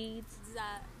Country dudes.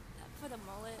 that put a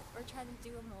mullet or try to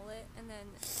do a mullet, and then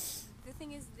the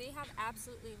thing is they have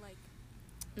absolutely like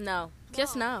No.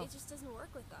 Just no. It just doesn't work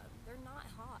with them. They're not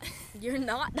hot. You're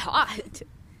not hot.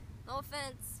 No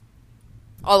offense.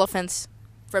 All offense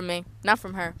from me. Not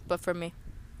from her, but from me.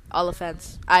 All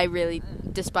offense. I really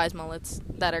despise mullets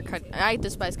that are I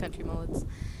despise country mullets.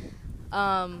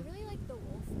 I really like the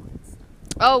wolf ones.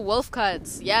 Oh, wolf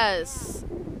cuts. Yes.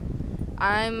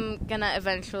 I'm gonna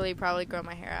eventually probably grow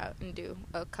my hair out and do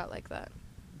a cut like that.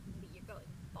 But you're going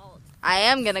bald. I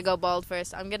am gonna go bald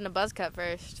first. I'm getting a buzz cut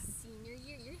first. Senior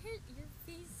year, your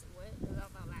face,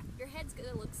 your head's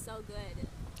gonna look so good.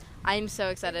 I'm so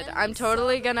excited. gonna I'm look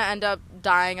totally so gonna end up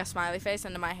dyeing a smiley face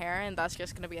into my hair, and that's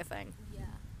just gonna be a thing. Yeah.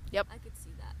 Yep. I could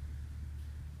see that.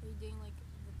 Are you doing like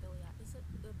is it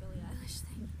the Billie Eilish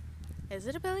thing? Is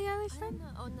it a Billie Eilish I thing? don't know.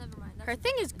 Oh, never mind. That's Her a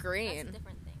thing different is green. That's a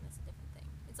different thing.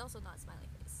 It's also not smiley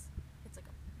face. It's like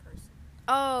a person.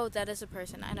 Oh, that is a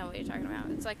person. I know what you're talking about.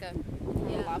 It's like a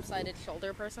lopsided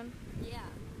shoulder person. Yeah.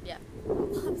 Yeah.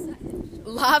 Lopsided.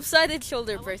 Lopsided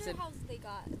shoulder I person. wonder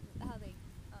how they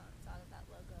thought of that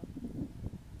logo.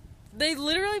 They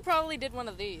literally probably did one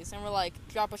of these and were like,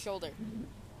 drop a shoulder.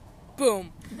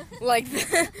 Boom.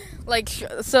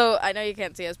 So I know you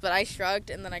can't see us, but I shrugged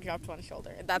and then I dropped one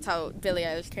shoulder. That's how Billie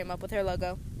Eilish came up with her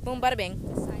logo. Boom, bada bing.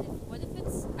 Decided. What if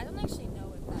I don't actually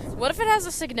know if that's. What if it has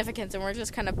a significance and we're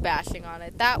just kind of bashing on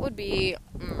it? That would be...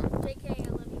 JK, I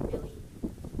love you, Billie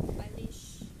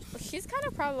Eilish. She's kind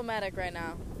of problematic right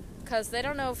now because they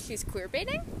don't know if she's queer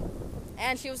baiting,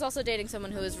 and she was also dating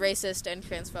someone who is racist and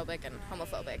transphobic and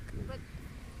homophobic. But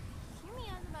hear me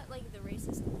out about like the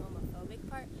racist and homophobic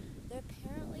part. There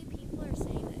apparently people are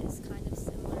saying that it's kind of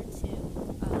similar to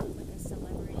like a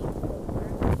celebrity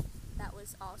before that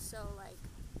was also like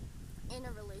in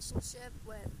a relationship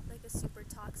with like a super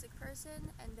toxic person,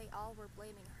 and they all were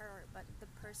blaming her, but the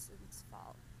person's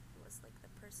fault was like the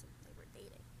person they were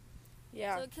dating.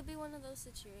 Yeah. So it could be one of those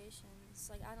situations.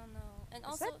 Like I don't know. And Is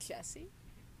also that Jessie?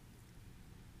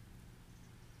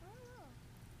 I don't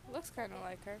know. Looks kind of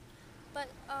like her. But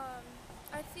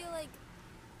I feel like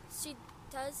she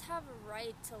does have a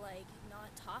right to like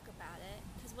not talk about it.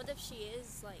 Because what if she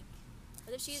is like?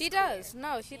 What if she is She queer? does.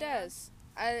 No, she does.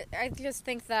 I just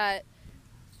think that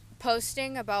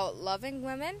posting about loving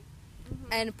women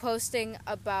and posting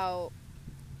about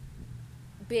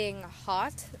being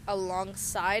hot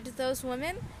alongside those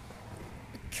women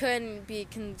can be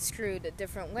construed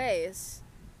different ways.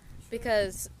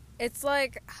 Because it's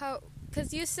like how...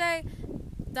 Because you say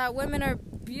that women are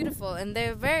beautiful, and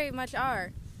they very much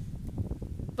are.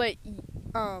 But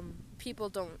people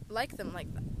don't like them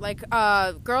like that.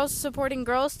 Like girls supporting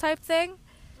girls type thing,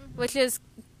 which is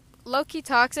low-key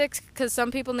toxic because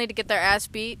some people need to get their ass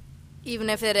beat, even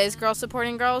if it is girls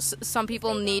supporting girls. Some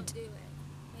people need...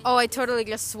 Oh, I totally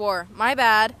just swore. My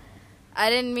bad.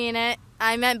 I didn't mean it.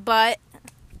 I meant butt.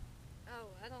 Oh,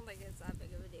 I don't think it's that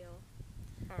big of a deal.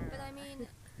 But I mean,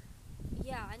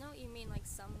 yeah, I know what you mean. Like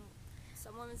some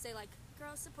women say like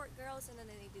girls support girls, and then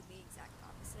they do the exact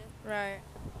opposite. Right.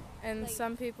 And Like-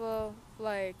 some people,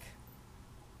 like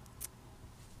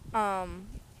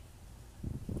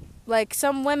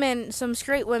some women, some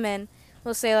straight women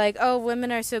will say, like, oh,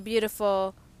 women are so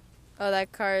beautiful. Oh,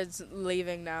 that card's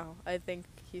leaving now. I think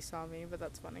he saw me, but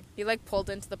that's funny. He, like, pulled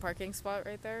into the parking spot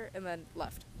right there and then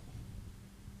left.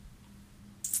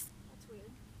 That's weird.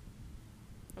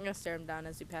 I'm going to stare him down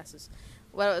as he passes.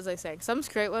 What was I saying? Some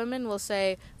straight women will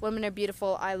say, women are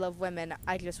beautiful, I love women,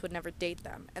 I just would never date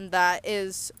them. And that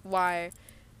is why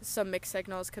some mixed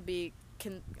signals could be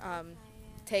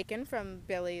taken from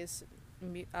Billy's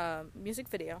music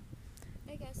video.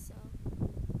 I guess so.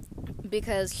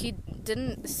 Because she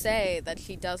didn't say that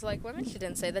she does like women, she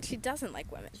didn't say that she doesn't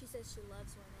like women. She says she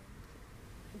loves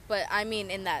women. But I mean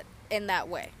in that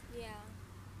way. Yeah.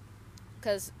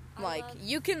 Because, like, love-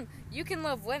 you can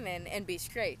love women and be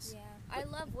straight. Yeah. I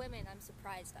love women. I'm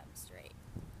surprised I'm straight.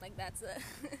 Like, that's a...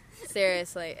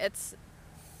 Seriously,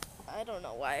 I don't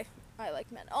know why I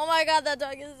like men. Oh my god, that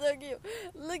dog is so cute.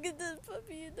 Look at this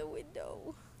puppy in the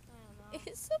window. I don't know.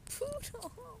 It's a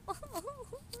poodle.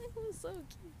 It was so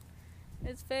cute.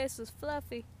 Its face was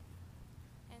fluffy.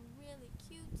 And really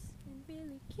cute. And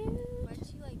really cute. Why'd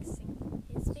you, like, sing?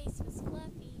 His face was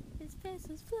fluffy. His face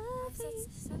was Oh, fluffy.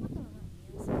 Stop looking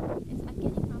at me.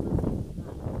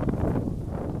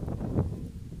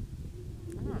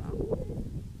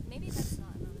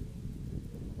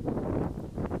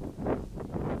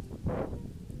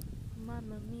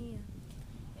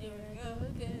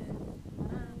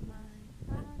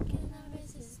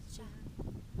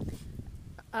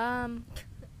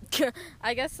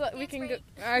 I guess we can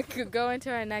could go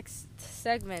into our next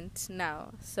segment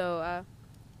now. So,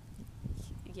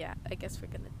 yeah, I guess we're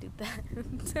gonna do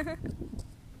that.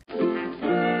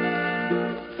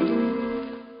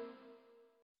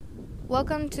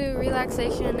 Welcome to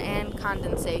Relaxation and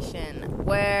Condensation,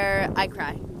 where I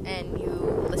cry and you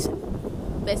listen.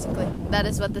 Basically, that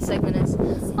is what the segment is.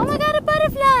 Oh my god, a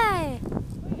butterfly!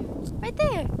 Right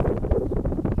there.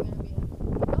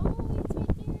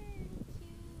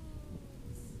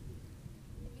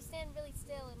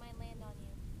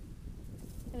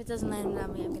 If it doesn't land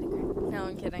on me, I'm gonna cry. No,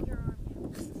 I'm kidding. Your arm,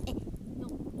 yeah. No,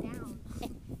 down. You're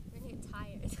gonna get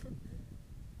tired.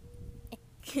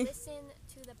 Listen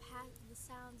to the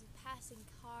sounds of passing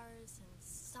cars and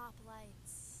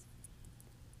stoplights.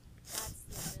 That's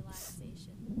the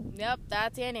relaxation. Yep,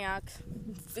 that's Antioch.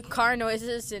 The car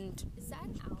noises and... Is that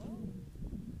an owl?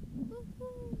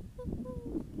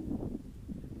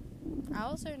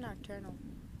 Owls are nocturnal.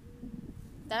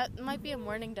 That might be a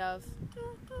mourning dove.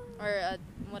 Or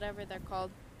whatever they're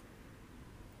called.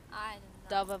 I don't know.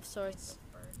 Dove of sorts.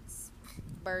 Birds.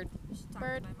 Bird. We should talk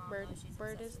Bird. to my mom, Bird. though. She's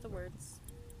Bird obsessed is the with word. birds.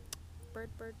 Bird.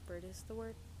 Bird. Bird is the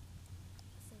word.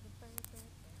 Say the bird, bird,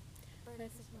 bird. Bird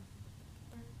is the word.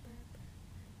 Bird, bird,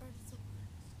 bird. Bird is the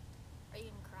word. Are you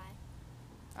gonna cry?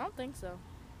 I don't think so.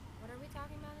 What are we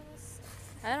talking about in this?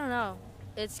 I don't know.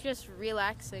 It's just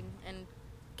relaxing and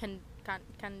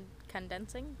condensing.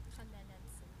 Condensing.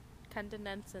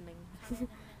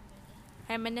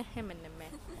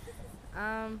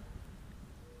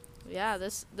 Yeah,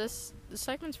 this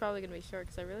segment's probably gonna be short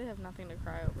because I really have nothing to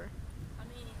cry over. I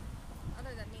mean,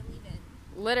 other than me leaving.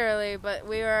 Literally, but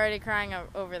we were already crying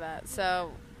over that,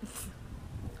 so.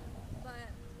 But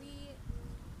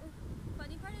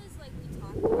funny part is like we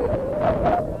talk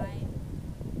about the cry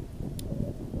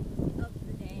of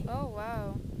the day. Oh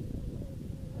wow,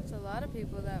 that's a lot of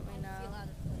people that we I feel know. out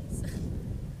of place.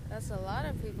 That's a lot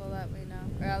of people that we know,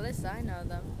 or at least I know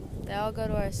them. They all go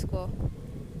to our school.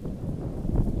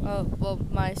 Oh, well,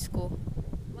 my school.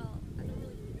 Well, I don't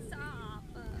really stop.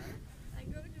 I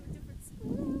go to a different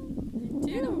school.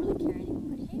 I don't really care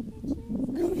anymore.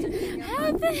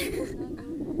 Hey, bitches.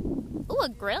 Ooh, a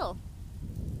grill.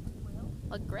 Well,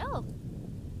 A grill.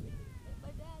 my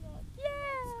dad up.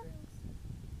 Yeah.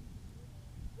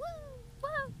 Woo!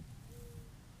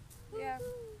 Woo! Yeah.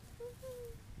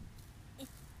 Owie.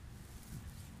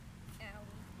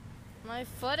 My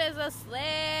foot is asleep.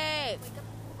 Wake up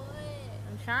the foot.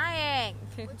 I'm trying.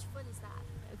 Which foot is that?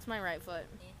 It's my right foot.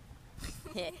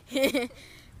 Eh.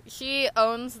 She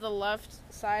owns the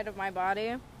left side of my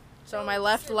body. So Oh, my just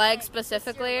left your leg Just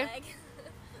specifically. your leg.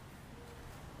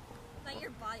 Not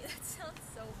your body. That sounds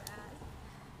so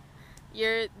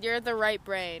bad. You're the right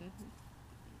brain.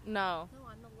 No. No,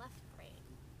 I'm the left brain.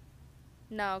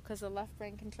 No, because the left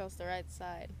brain controls the right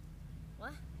side.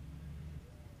 What?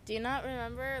 Do you not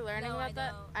remember learning No, about I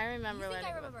that? don't. I remember You think learning I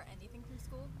about remember anything from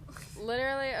school?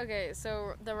 Literally, okay,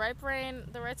 so the right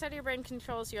side of your brain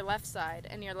controls your left side,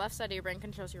 and your left side of your brain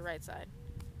controls your right side.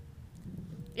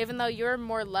 Even though you're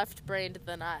more left-brained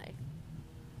than I.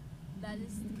 That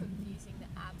is confusing the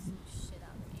absolute shit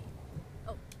out of me.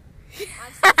 Oh,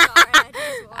 I'm so sorry. I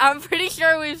just swore. I'm pretty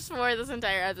sure we've swore this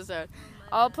entire episode. Oh,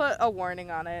 my I'll bad. put a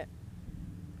warning on it.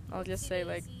 I'll just say,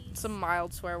 like, Oopsie-daisies. some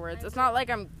mild swear words. I It's not like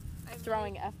I'm I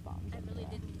throwing really, F-bombs. I really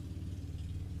didn't.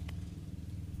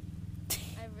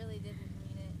 I really didn't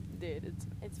mean it. Dude,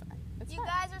 it's fine. It's You fine.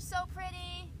 guys are so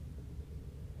pretty.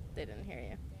 They didn't hear you.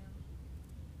 Damn.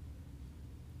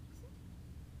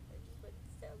 I just went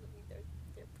to tell them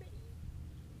they're pretty.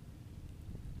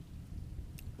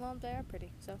 Well, they are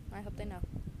pretty, so I hope they know.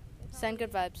 They Send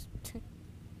good probably- vibes.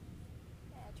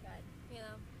 Yeah, I tried. You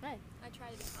know, Right. I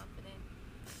try to be confident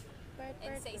Bird,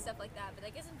 and bird, say bird. stuff like that, but I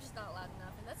guess I'm just not loud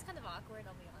enough, and that's kind of awkward,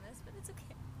 I'll be honest, but it's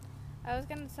okay. I was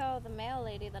gonna tell the mail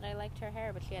lady that I liked her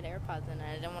hair, but she had AirPods in, and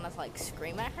I didn't want to like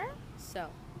scream at her. So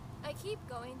I keep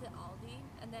going to Aldi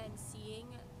and then seeing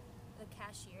the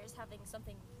cashiers having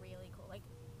something really cool. Like,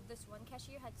 this one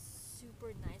cashier had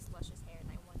super nice, luscious hair, and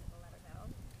I wanted to let her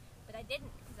know. But I didn't,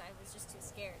 because I was just too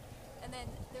scared. And then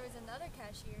there was another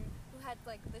cashier who had,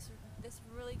 like, this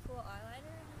really cool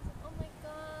eyeliner, and I was like, oh my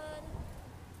god,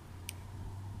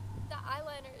 the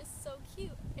eyeliner is so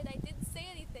cute. And I didn't say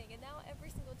anything, and now every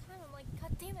single time I'm like,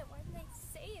 god damn it, why didn't I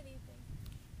say anything?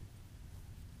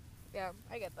 yeah,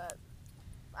 I get that.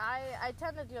 I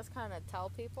tend to just kind of tell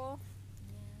people.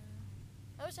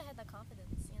 Yeah. I wish I had that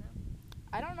confidence, you know?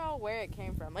 I don't know where it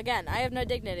came from. Again, I have no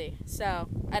dignity, so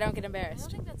I don't get I don't embarrassed.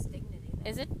 think that's dignity, though.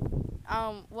 Is it?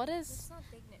 What It's is not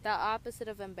dignity. the opposite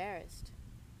of embarrassed?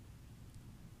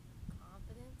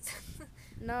 Confidence?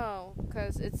 No,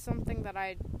 because it's something that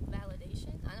I...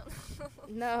 Validation? I don't know.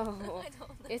 No. I don't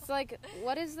know. It's like,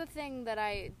 what is the thing that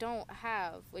I don't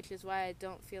have, which is why I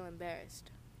don't feel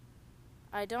embarrassed?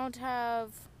 I don't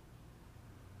have...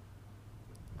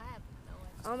 I have no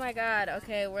idea. Oh my god,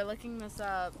 okay, we're looking this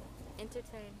up.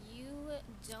 Entertain. You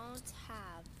don't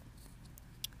have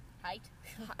Height?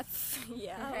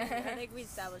 yeah, I think we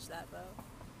established that though.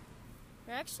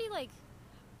 You're actually like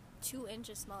 2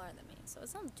 inches smaller than me, so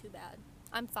it's not too bad.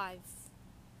 I'm 5'5"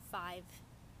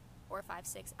 or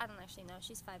 5'6". I don't actually know.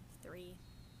 She's 5'3",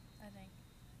 I think.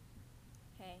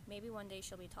 Hey, maybe one day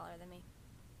she'll be taller than me.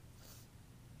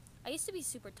 I used to be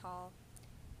super tall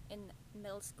in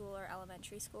middle school or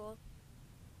elementary school.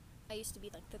 I used to be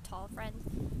like the tall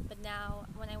friend, but now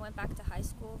when I went back to high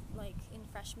school, like in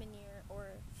freshman year, or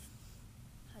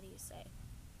how do you say?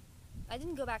 I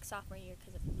didn't go back sophomore year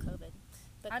because of COVID.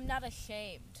 But I'm not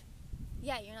ashamed.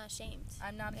 yeah, you're not ashamed.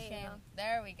 I'm not There you ashamed. go.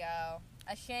 There we go.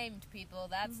 Ashamed, people.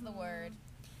 That's the word.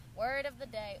 Word of the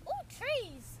day. Ooh,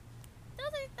 trees.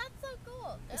 That's so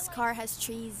cool. They're This like- car has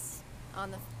trees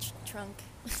on the trunk.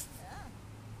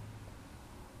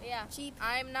 Yeah. Cheap.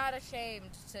 I'm not ashamed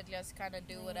to just kind of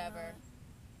do No, you're whatever.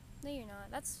 not. No, you're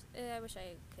not. That's. I wish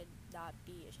I could not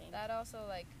be ashamed. That also,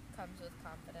 like, comes with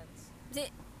confidence.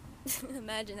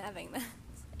 Imagine having that.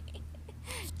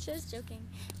 Just joking.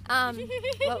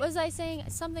 What was I saying?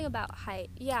 Something about height.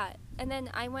 Yeah, and then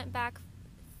I went back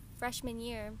freshman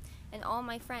year, and all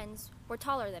my friends were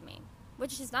taller than me,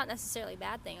 which is not necessarily a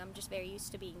bad thing. I'm just very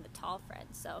used to being the tall friend,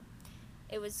 so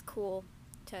it was cool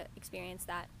to experience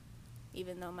that,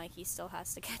 even though Mikey still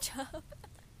has to catch up.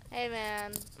 Hey,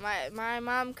 man. My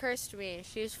mom cursed me.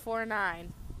 She's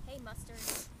 4'9". Hey, mustard.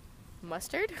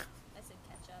 Mustard? I said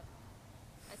ketchup.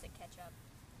 I said ketchup.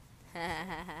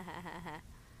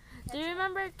 Do you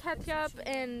remember ketchup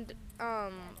and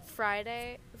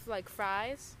Friday, like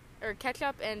fries? Or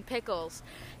ketchup and pickles.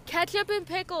 Ketchup and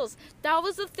pickles. That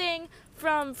was the thing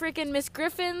from freaking Miss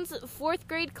Griffin's 4th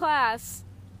grade class.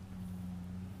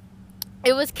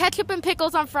 It was ketchup and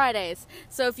pickles on Fridays.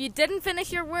 So if you didn't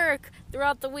finish your work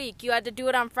throughout the week, you had to do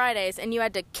it on Fridays, and you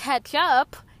had to catch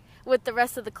up with the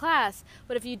rest of the class.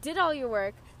 But if you did all your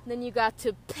work, then you got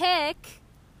to pick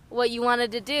what you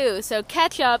wanted to do. So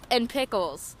ketchup and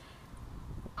pickles.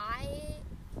 I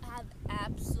have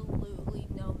absolutely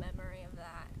no memory of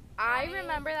that. I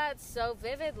remember that so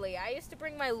vividly. I used to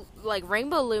bring my like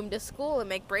rainbow loom to school and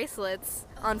make bracelets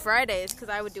on Fridays because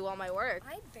I would do all my work.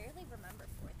 I barely remember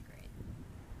 4th grade.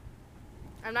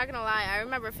 I'm not gonna lie. I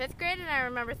remember 5th grade and I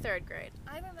remember 3rd grade.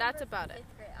 I remember That's about 5th it.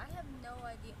 grade. I have no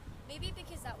idea. Maybe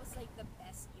because that was like the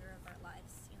best year of our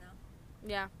lives, you know?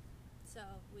 Yeah. So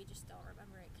we just don't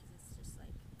remember it because it's just like...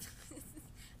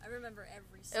 I remember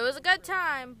every It single was a good room.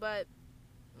 time, but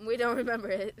we don't remember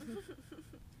it.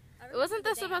 I remember Wasn't the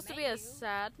this day I supposed to met be a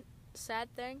you.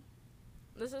 sad thing?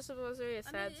 This is supposed to be a I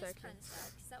sad mean, it is section. kind of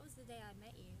sad because that was the day I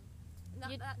met you.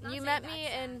 You saying met that's me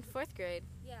in sad. 4th grade.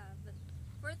 Yeah, but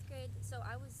 4th grade, so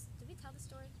I was... Did we tell the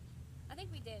story? I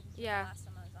think we did. Yeah. The last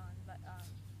time I was on, but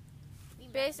we met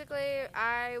in Basically, 4th grade.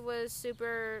 I was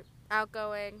super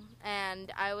outgoing,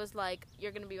 and I was like,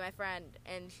 "You're gonna be my friend,"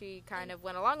 and she kind of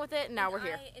went along with it, and now we're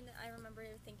here. And I remember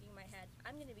thinking in my head,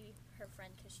 I'm gonna be her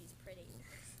friend because she's pretty.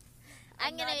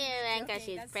 I'm gonna not be even her friend 'cause joking,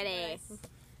 she's that's pretty. what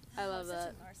I love I'm that.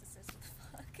 such a narcissist.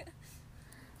 What the fuck?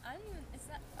 I don't even. It's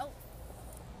not. Oh.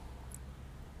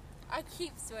 I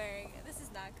keep swearing. This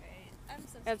is not great. I'm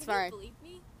so. That's Can fine. you believe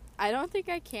me? I don't think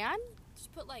I can.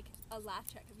 Just put like a laugh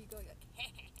track of you going like.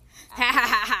 Just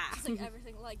I like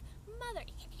everything like mother.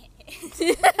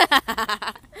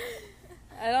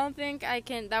 don't think I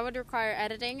can. That would require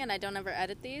editing, and I don't ever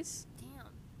edit these.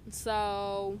 Damn.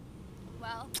 So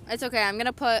Well. it's okay. I'm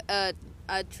gonna put a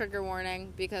trigger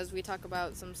warning because we talk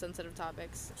about some sensitive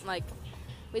topics. Like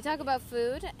we talk about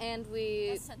food, and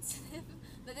That's sensitive.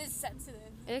 That is sensitive.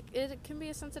 it can be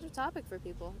a sensitive topic for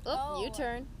people. Oh, you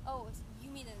turn. Oh, you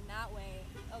mean in that way?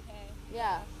 Okay.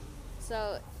 Yeah.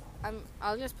 So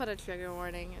I'll just put a trigger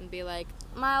warning and be like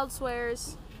mild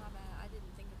swears. My bad. I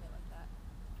didn't think of it like that.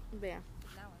 But yeah.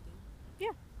 Now I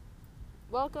do.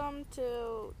 Welcome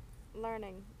to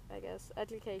learning, I guess.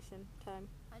 Education time.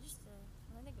 I just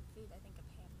when I think of food, I think of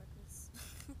hamburgers.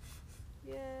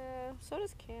 Yeah, so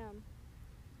does Cam.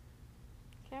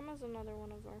 Cam is another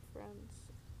one of our friends.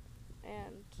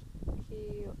 And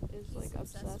he is He's like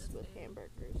obsessed obsessed with with food.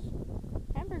 hamburgers.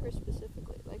 Hamburgers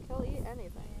specifically. Like he'll eat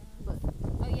anything. Yeah. But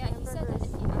Oh yeah, he said that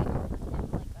if Hamburgers. I offered him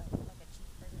like a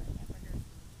cheeseburger and hamburger.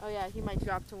 oh yeah, he might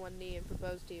drop to one knee and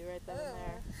propose to you right then and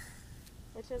there.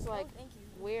 Which is like oh, thank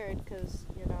you. weird because,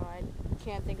 you know, I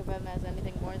can't think of him as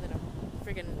anything more than a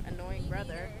freaking annoying Me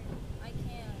brother. neither. I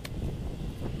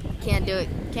can't. Can't do it.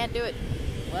 Can't do it.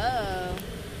 Whoa.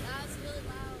 That's really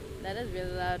loud. That is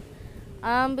really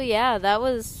loud. But yeah, that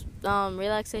was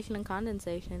relaxation and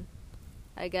condensation,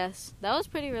 I guess. That was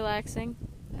pretty relaxing,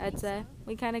 I'd say. So.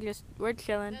 We kind of just, we're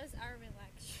chilling. That was our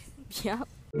relaxation.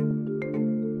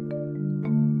 Yep.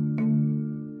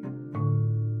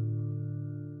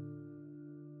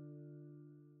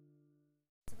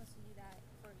 Supposed to do that,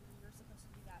 or you're supposed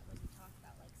to do that when you talk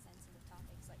about like sensitive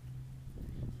topics like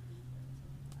ADD or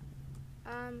something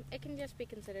like that. It can just be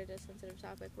considered a sensitive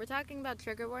topic. We're talking about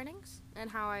trigger warnings and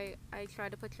how I try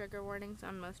to put trigger warnings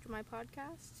on most of my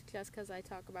podcasts just because I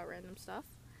talk about random stuff.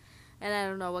 And I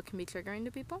don't know what can be triggering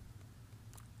to people.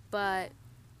 But,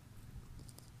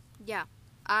 yeah.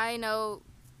 I know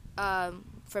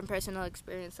from personal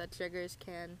experience that triggers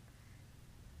can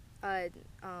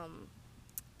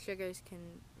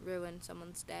ruin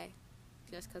someone's day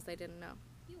just because they didn't know.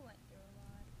 You went through a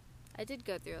lot. I did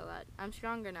go through a lot. I'm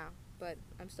stronger now, but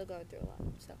I'm still going through a lot.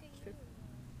 So Look it's at true.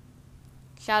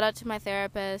 you. Shout out to my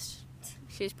therapist.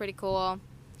 She's pretty cool.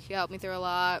 She helped me through a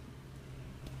lot.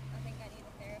 I think I need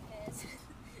a therapist.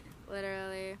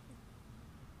 Literally.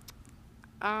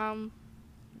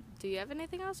 Do you have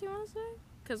anything else you want to say?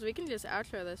 Because we can just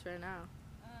outro this right now.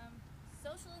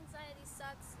 Social anxiety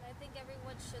sucks, and I think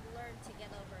everyone should learn to get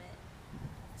over it.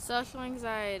 Social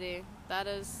anxiety. That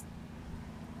is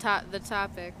the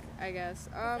topic, I guess.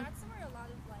 That's where a lot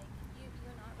of like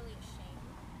you're not really ashamed.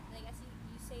 And I guess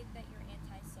you say that you're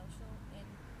antisocial, and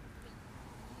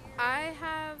I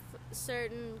have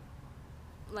certain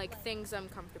things I'm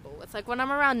comfortable with. Like when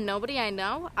I'm around nobody I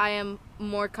know, I am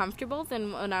more comfortable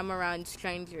than when I'm around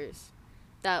strangers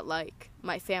that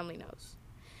my family knows.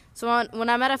 So when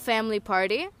I'm at a family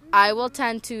party, I will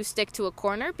tend to stick to a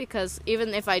corner because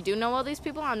even if I do know all these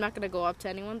people, I'm not going to go up to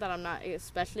anyone that I'm not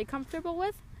especially comfortable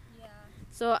with. yeah.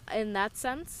 So in that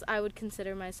sense, I would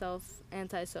consider myself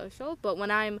antisocial. But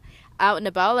when I'm out and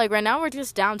about, like right now we're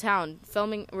just downtown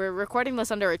filming, we're recording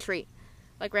this under a tree.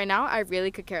 Like right now, I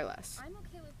really could care less. I'm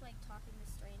okay with like talking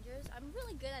to strangers. I'm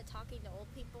really good at talking to old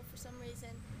people for some reason.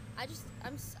 I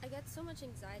get so much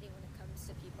anxiety when it comes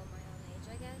to people my own age,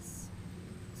 I guess.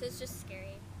 So it's just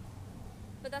scary.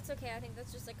 But that's okay. I think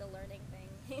that's just like a learning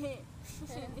thing.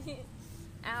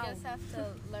 Ow. You just have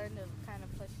to learn to kind of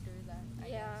push through that, I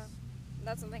guess.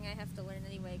 That's something I have to learn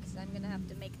anyway because I'm going to have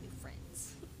to make new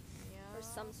friends. Yeah. Or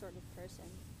some sort of person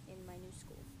in my new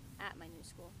school. At my new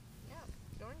school. Yeah,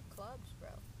 join clubs, bro.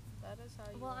 That is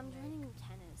how you Well, I'm make- joining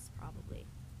tennis, probably.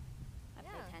 I Yeah.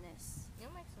 play tennis.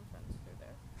 You'll make some friends through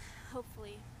there.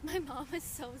 Hopefully. My mom is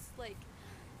so, like,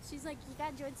 she's like, you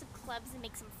gotta join some clubs and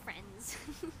make some friends.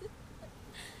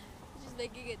 She's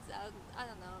making it sound, I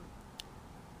don't know.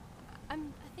 I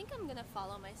think I'm gonna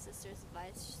follow my sister's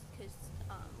advice because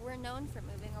we're known for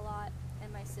moving a lot,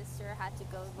 and my sister had to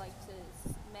go, like, to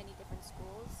many different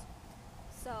schools.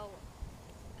 So,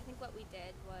 I think what we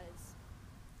did was,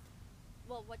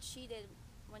 well, what she did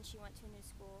when she went to a new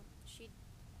school, she'd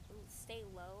stay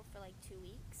low for like 2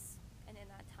 weeks, and in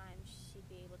that time she'd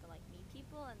be able to like meet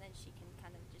people, and then she can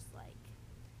kind of just like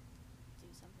do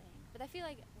something. But I feel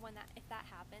like if that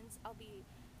happens, I'll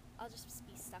just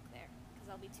be stuck there because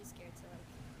I'll be too scared to like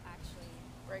actually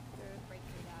break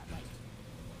through that. Like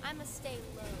I'ma stay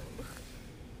low.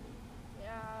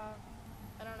 Yeah,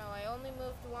 I don't know. I only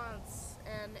moved once,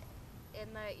 and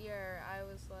in that year, I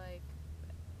was like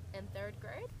in 3rd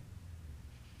grade.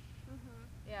 Mhm.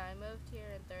 Yeah, I moved here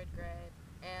in 3rd grade,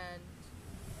 and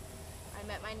I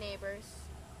met my neighbors.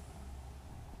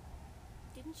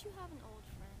 Didn't you have an old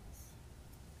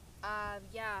friend?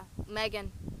 Yeah,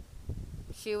 Megan.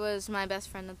 She was my best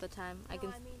friend at the time. I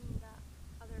mean that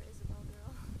other Isabel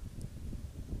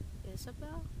girl.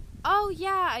 Isabel? Oh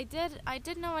yeah, I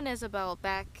did know an Isabel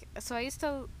back. So I used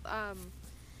to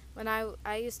when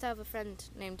I used to have a friend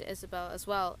named Isabel as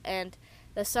well, and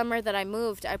the summer that I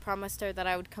moved, I promised her that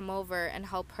I would come over and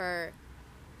help her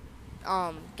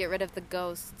get rid of the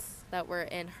ghosts that were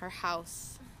in her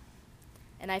house.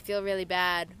 And I feel really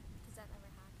bad Because that never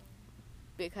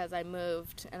happened. because I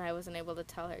moved and I wasn't able to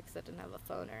tell her because I didn't have a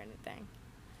phone or anything.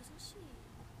 Didn't she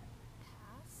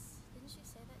pass? Didn't she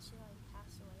say that she like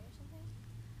passed away or something?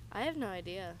 I have no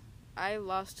idea. I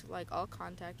lost all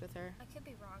contact with her. I could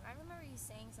be wrong. I remember you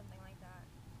saying something like that.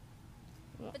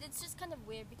 Well- But it's just kind of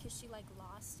weird because she like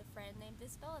lost a friend named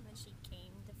Isabel and then she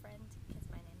gained a friend because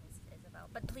my name is Isabel.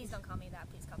 But please don't call me that.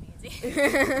 Please call me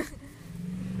Izzy.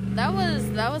 That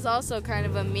was also kind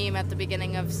of a meme at the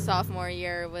beginning of sophomore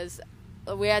year. Was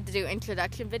we had to do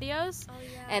introduction videos, Oh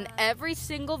yeah. and every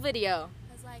single video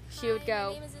I was like, she would go-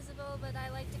 my name is Isabel, but I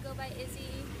like to go by Izzy.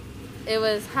 it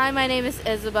was, "Hi, my name is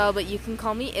Isabel, but you can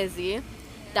call me Izzy." Yeah.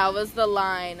 That was the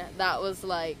line. That was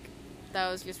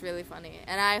just really funny.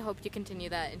 And I hope you continue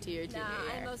that into your junior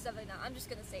year. I'm most definitely not. I'm just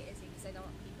going to say Izzy because I don't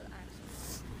want people to actually.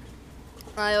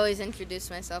 I always introduce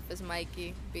myself as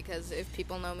Mikey because if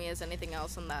people know me as anything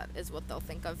else, then that is what they'll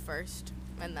think of first.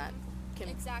 And that can...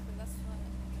 Exactly. That's what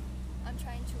I'm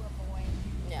trying to avoid.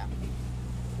 Yeah.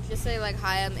 Just say, like,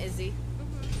 hi, I'm Izzy.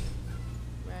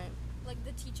 Mm-hmm. Right. Like,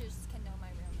 the teachers can know my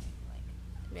real name. Like,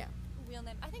 yeah. Real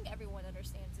name. I think everyone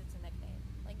understands it's a nickname.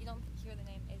 Like, you don't hear the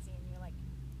name Izzy and you're like,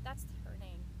 that's her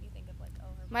name. You think of, like,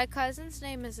 oh, her. My cousin's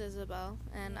name is Isabel,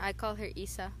 and I call her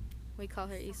Isa. We call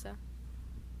her Isa.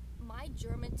 My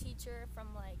German teacher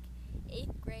from, like,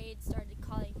 8th grade started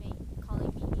calling me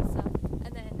Isa.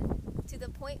 And then to the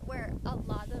point where a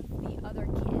lot of the other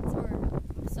kids or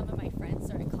some of my friends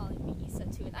started calling me Isa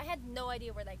too, and I had no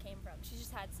idea where that came from. She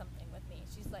just had something with me.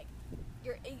 She's like,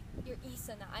 "You're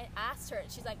Isa now." I asked her,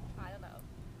 and she's like, "I don't know,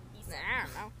 Isa." I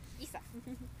don't know, Isa.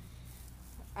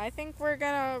 I think we're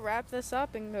gonna wrap this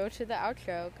up and go to the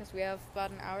outro because we have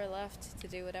about an hour left to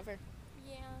do whatever.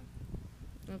 Yeah.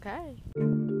 Okay.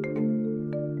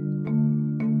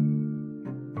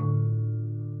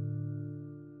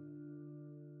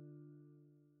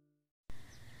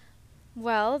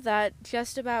 Well, that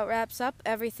just about wraps up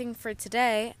everything for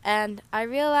today, and I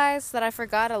realized that I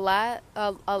forgot a lot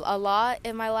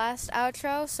in my last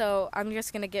outro, so I'm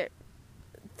just going to get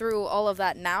through all of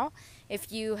that now.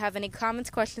 If you have any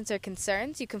comments, questions, or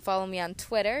concerns, you can follow me on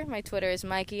Twitter. My Twitter is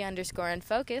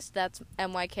Mikey_unfocused. That's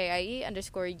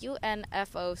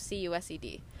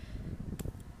MYKIE_UNFOCUSED.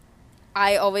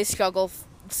 I always struggle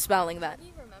spelling that. How do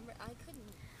you remember?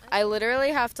 I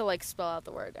literally have to, like, spell out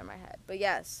the word in my head. But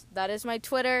yes, that is my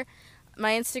Twitter.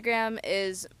 My Instagram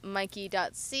is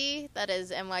Mikey.C. That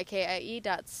is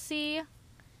MYKIE.C.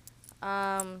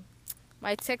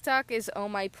 My TikTok is Oh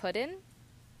My Puddin',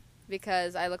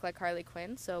 because I look like Harley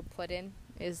Quinn, so Puddin'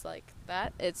 is like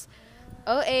that. It's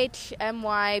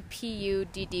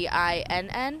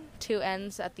OHMYPUDDINN, 2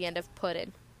 N's at the end of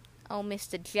Puddin'. Oh,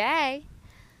 Mr. J.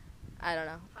 I don't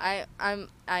know. I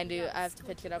have to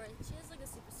pitch it up. She has like a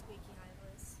super squeaky high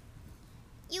voice.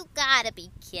 You gotta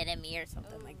be kidding me or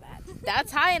something like that.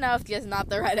 That's high enough, just not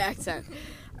the right accent.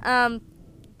 Hey, I'm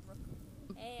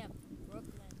from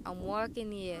Brooklyn. I'm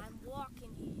walking here. I'm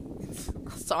walking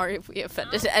here. Sorry if we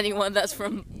offended anyone that's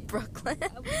from Brooklyn.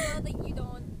 We know that you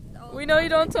don't. We know you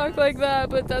don't talk like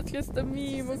that, but that's just a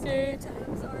meme, okay?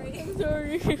 I'm sorry. I'm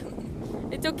sorry.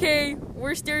 It's okay.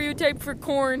 We're stereotyped for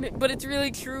corn, but it's really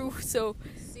true. So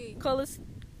call us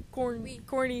corny.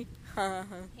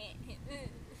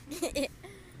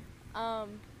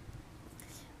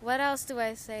 What else do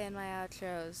I say in my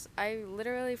outros? I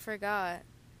literally forgot.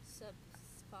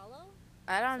 Follow?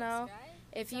 I don't know.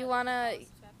 If you wanna,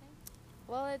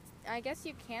 well, I guess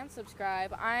you can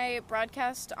subscribe. I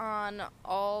broadcast on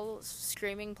all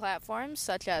streaming platforms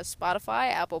such as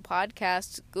Spotify, Apple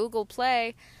Podcasts, Google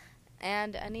Play,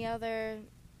 and any other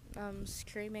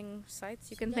streaming sites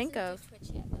you can think of. Do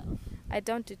Twitch yet, though. I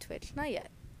don't do Twitch, not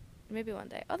yet. Maybe one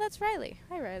day. Oh, that's Riley.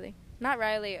 Hi, Riley. Not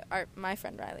Riley, my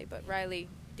friend Riley, but Riley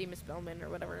Demas Billman or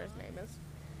whatever his name is.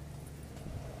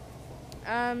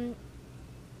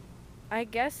 I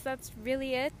guess that's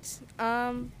really it.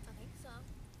 I think so.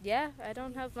 Yeah, I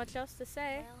don't have much else to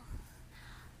say.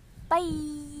 Well, bye.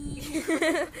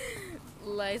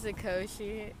 Liza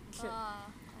Koshy.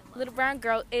 Little brown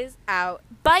girl is out.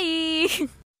 Bye.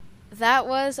 That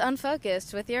was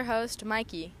Unfocused with your host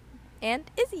Mikey and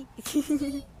Izzy.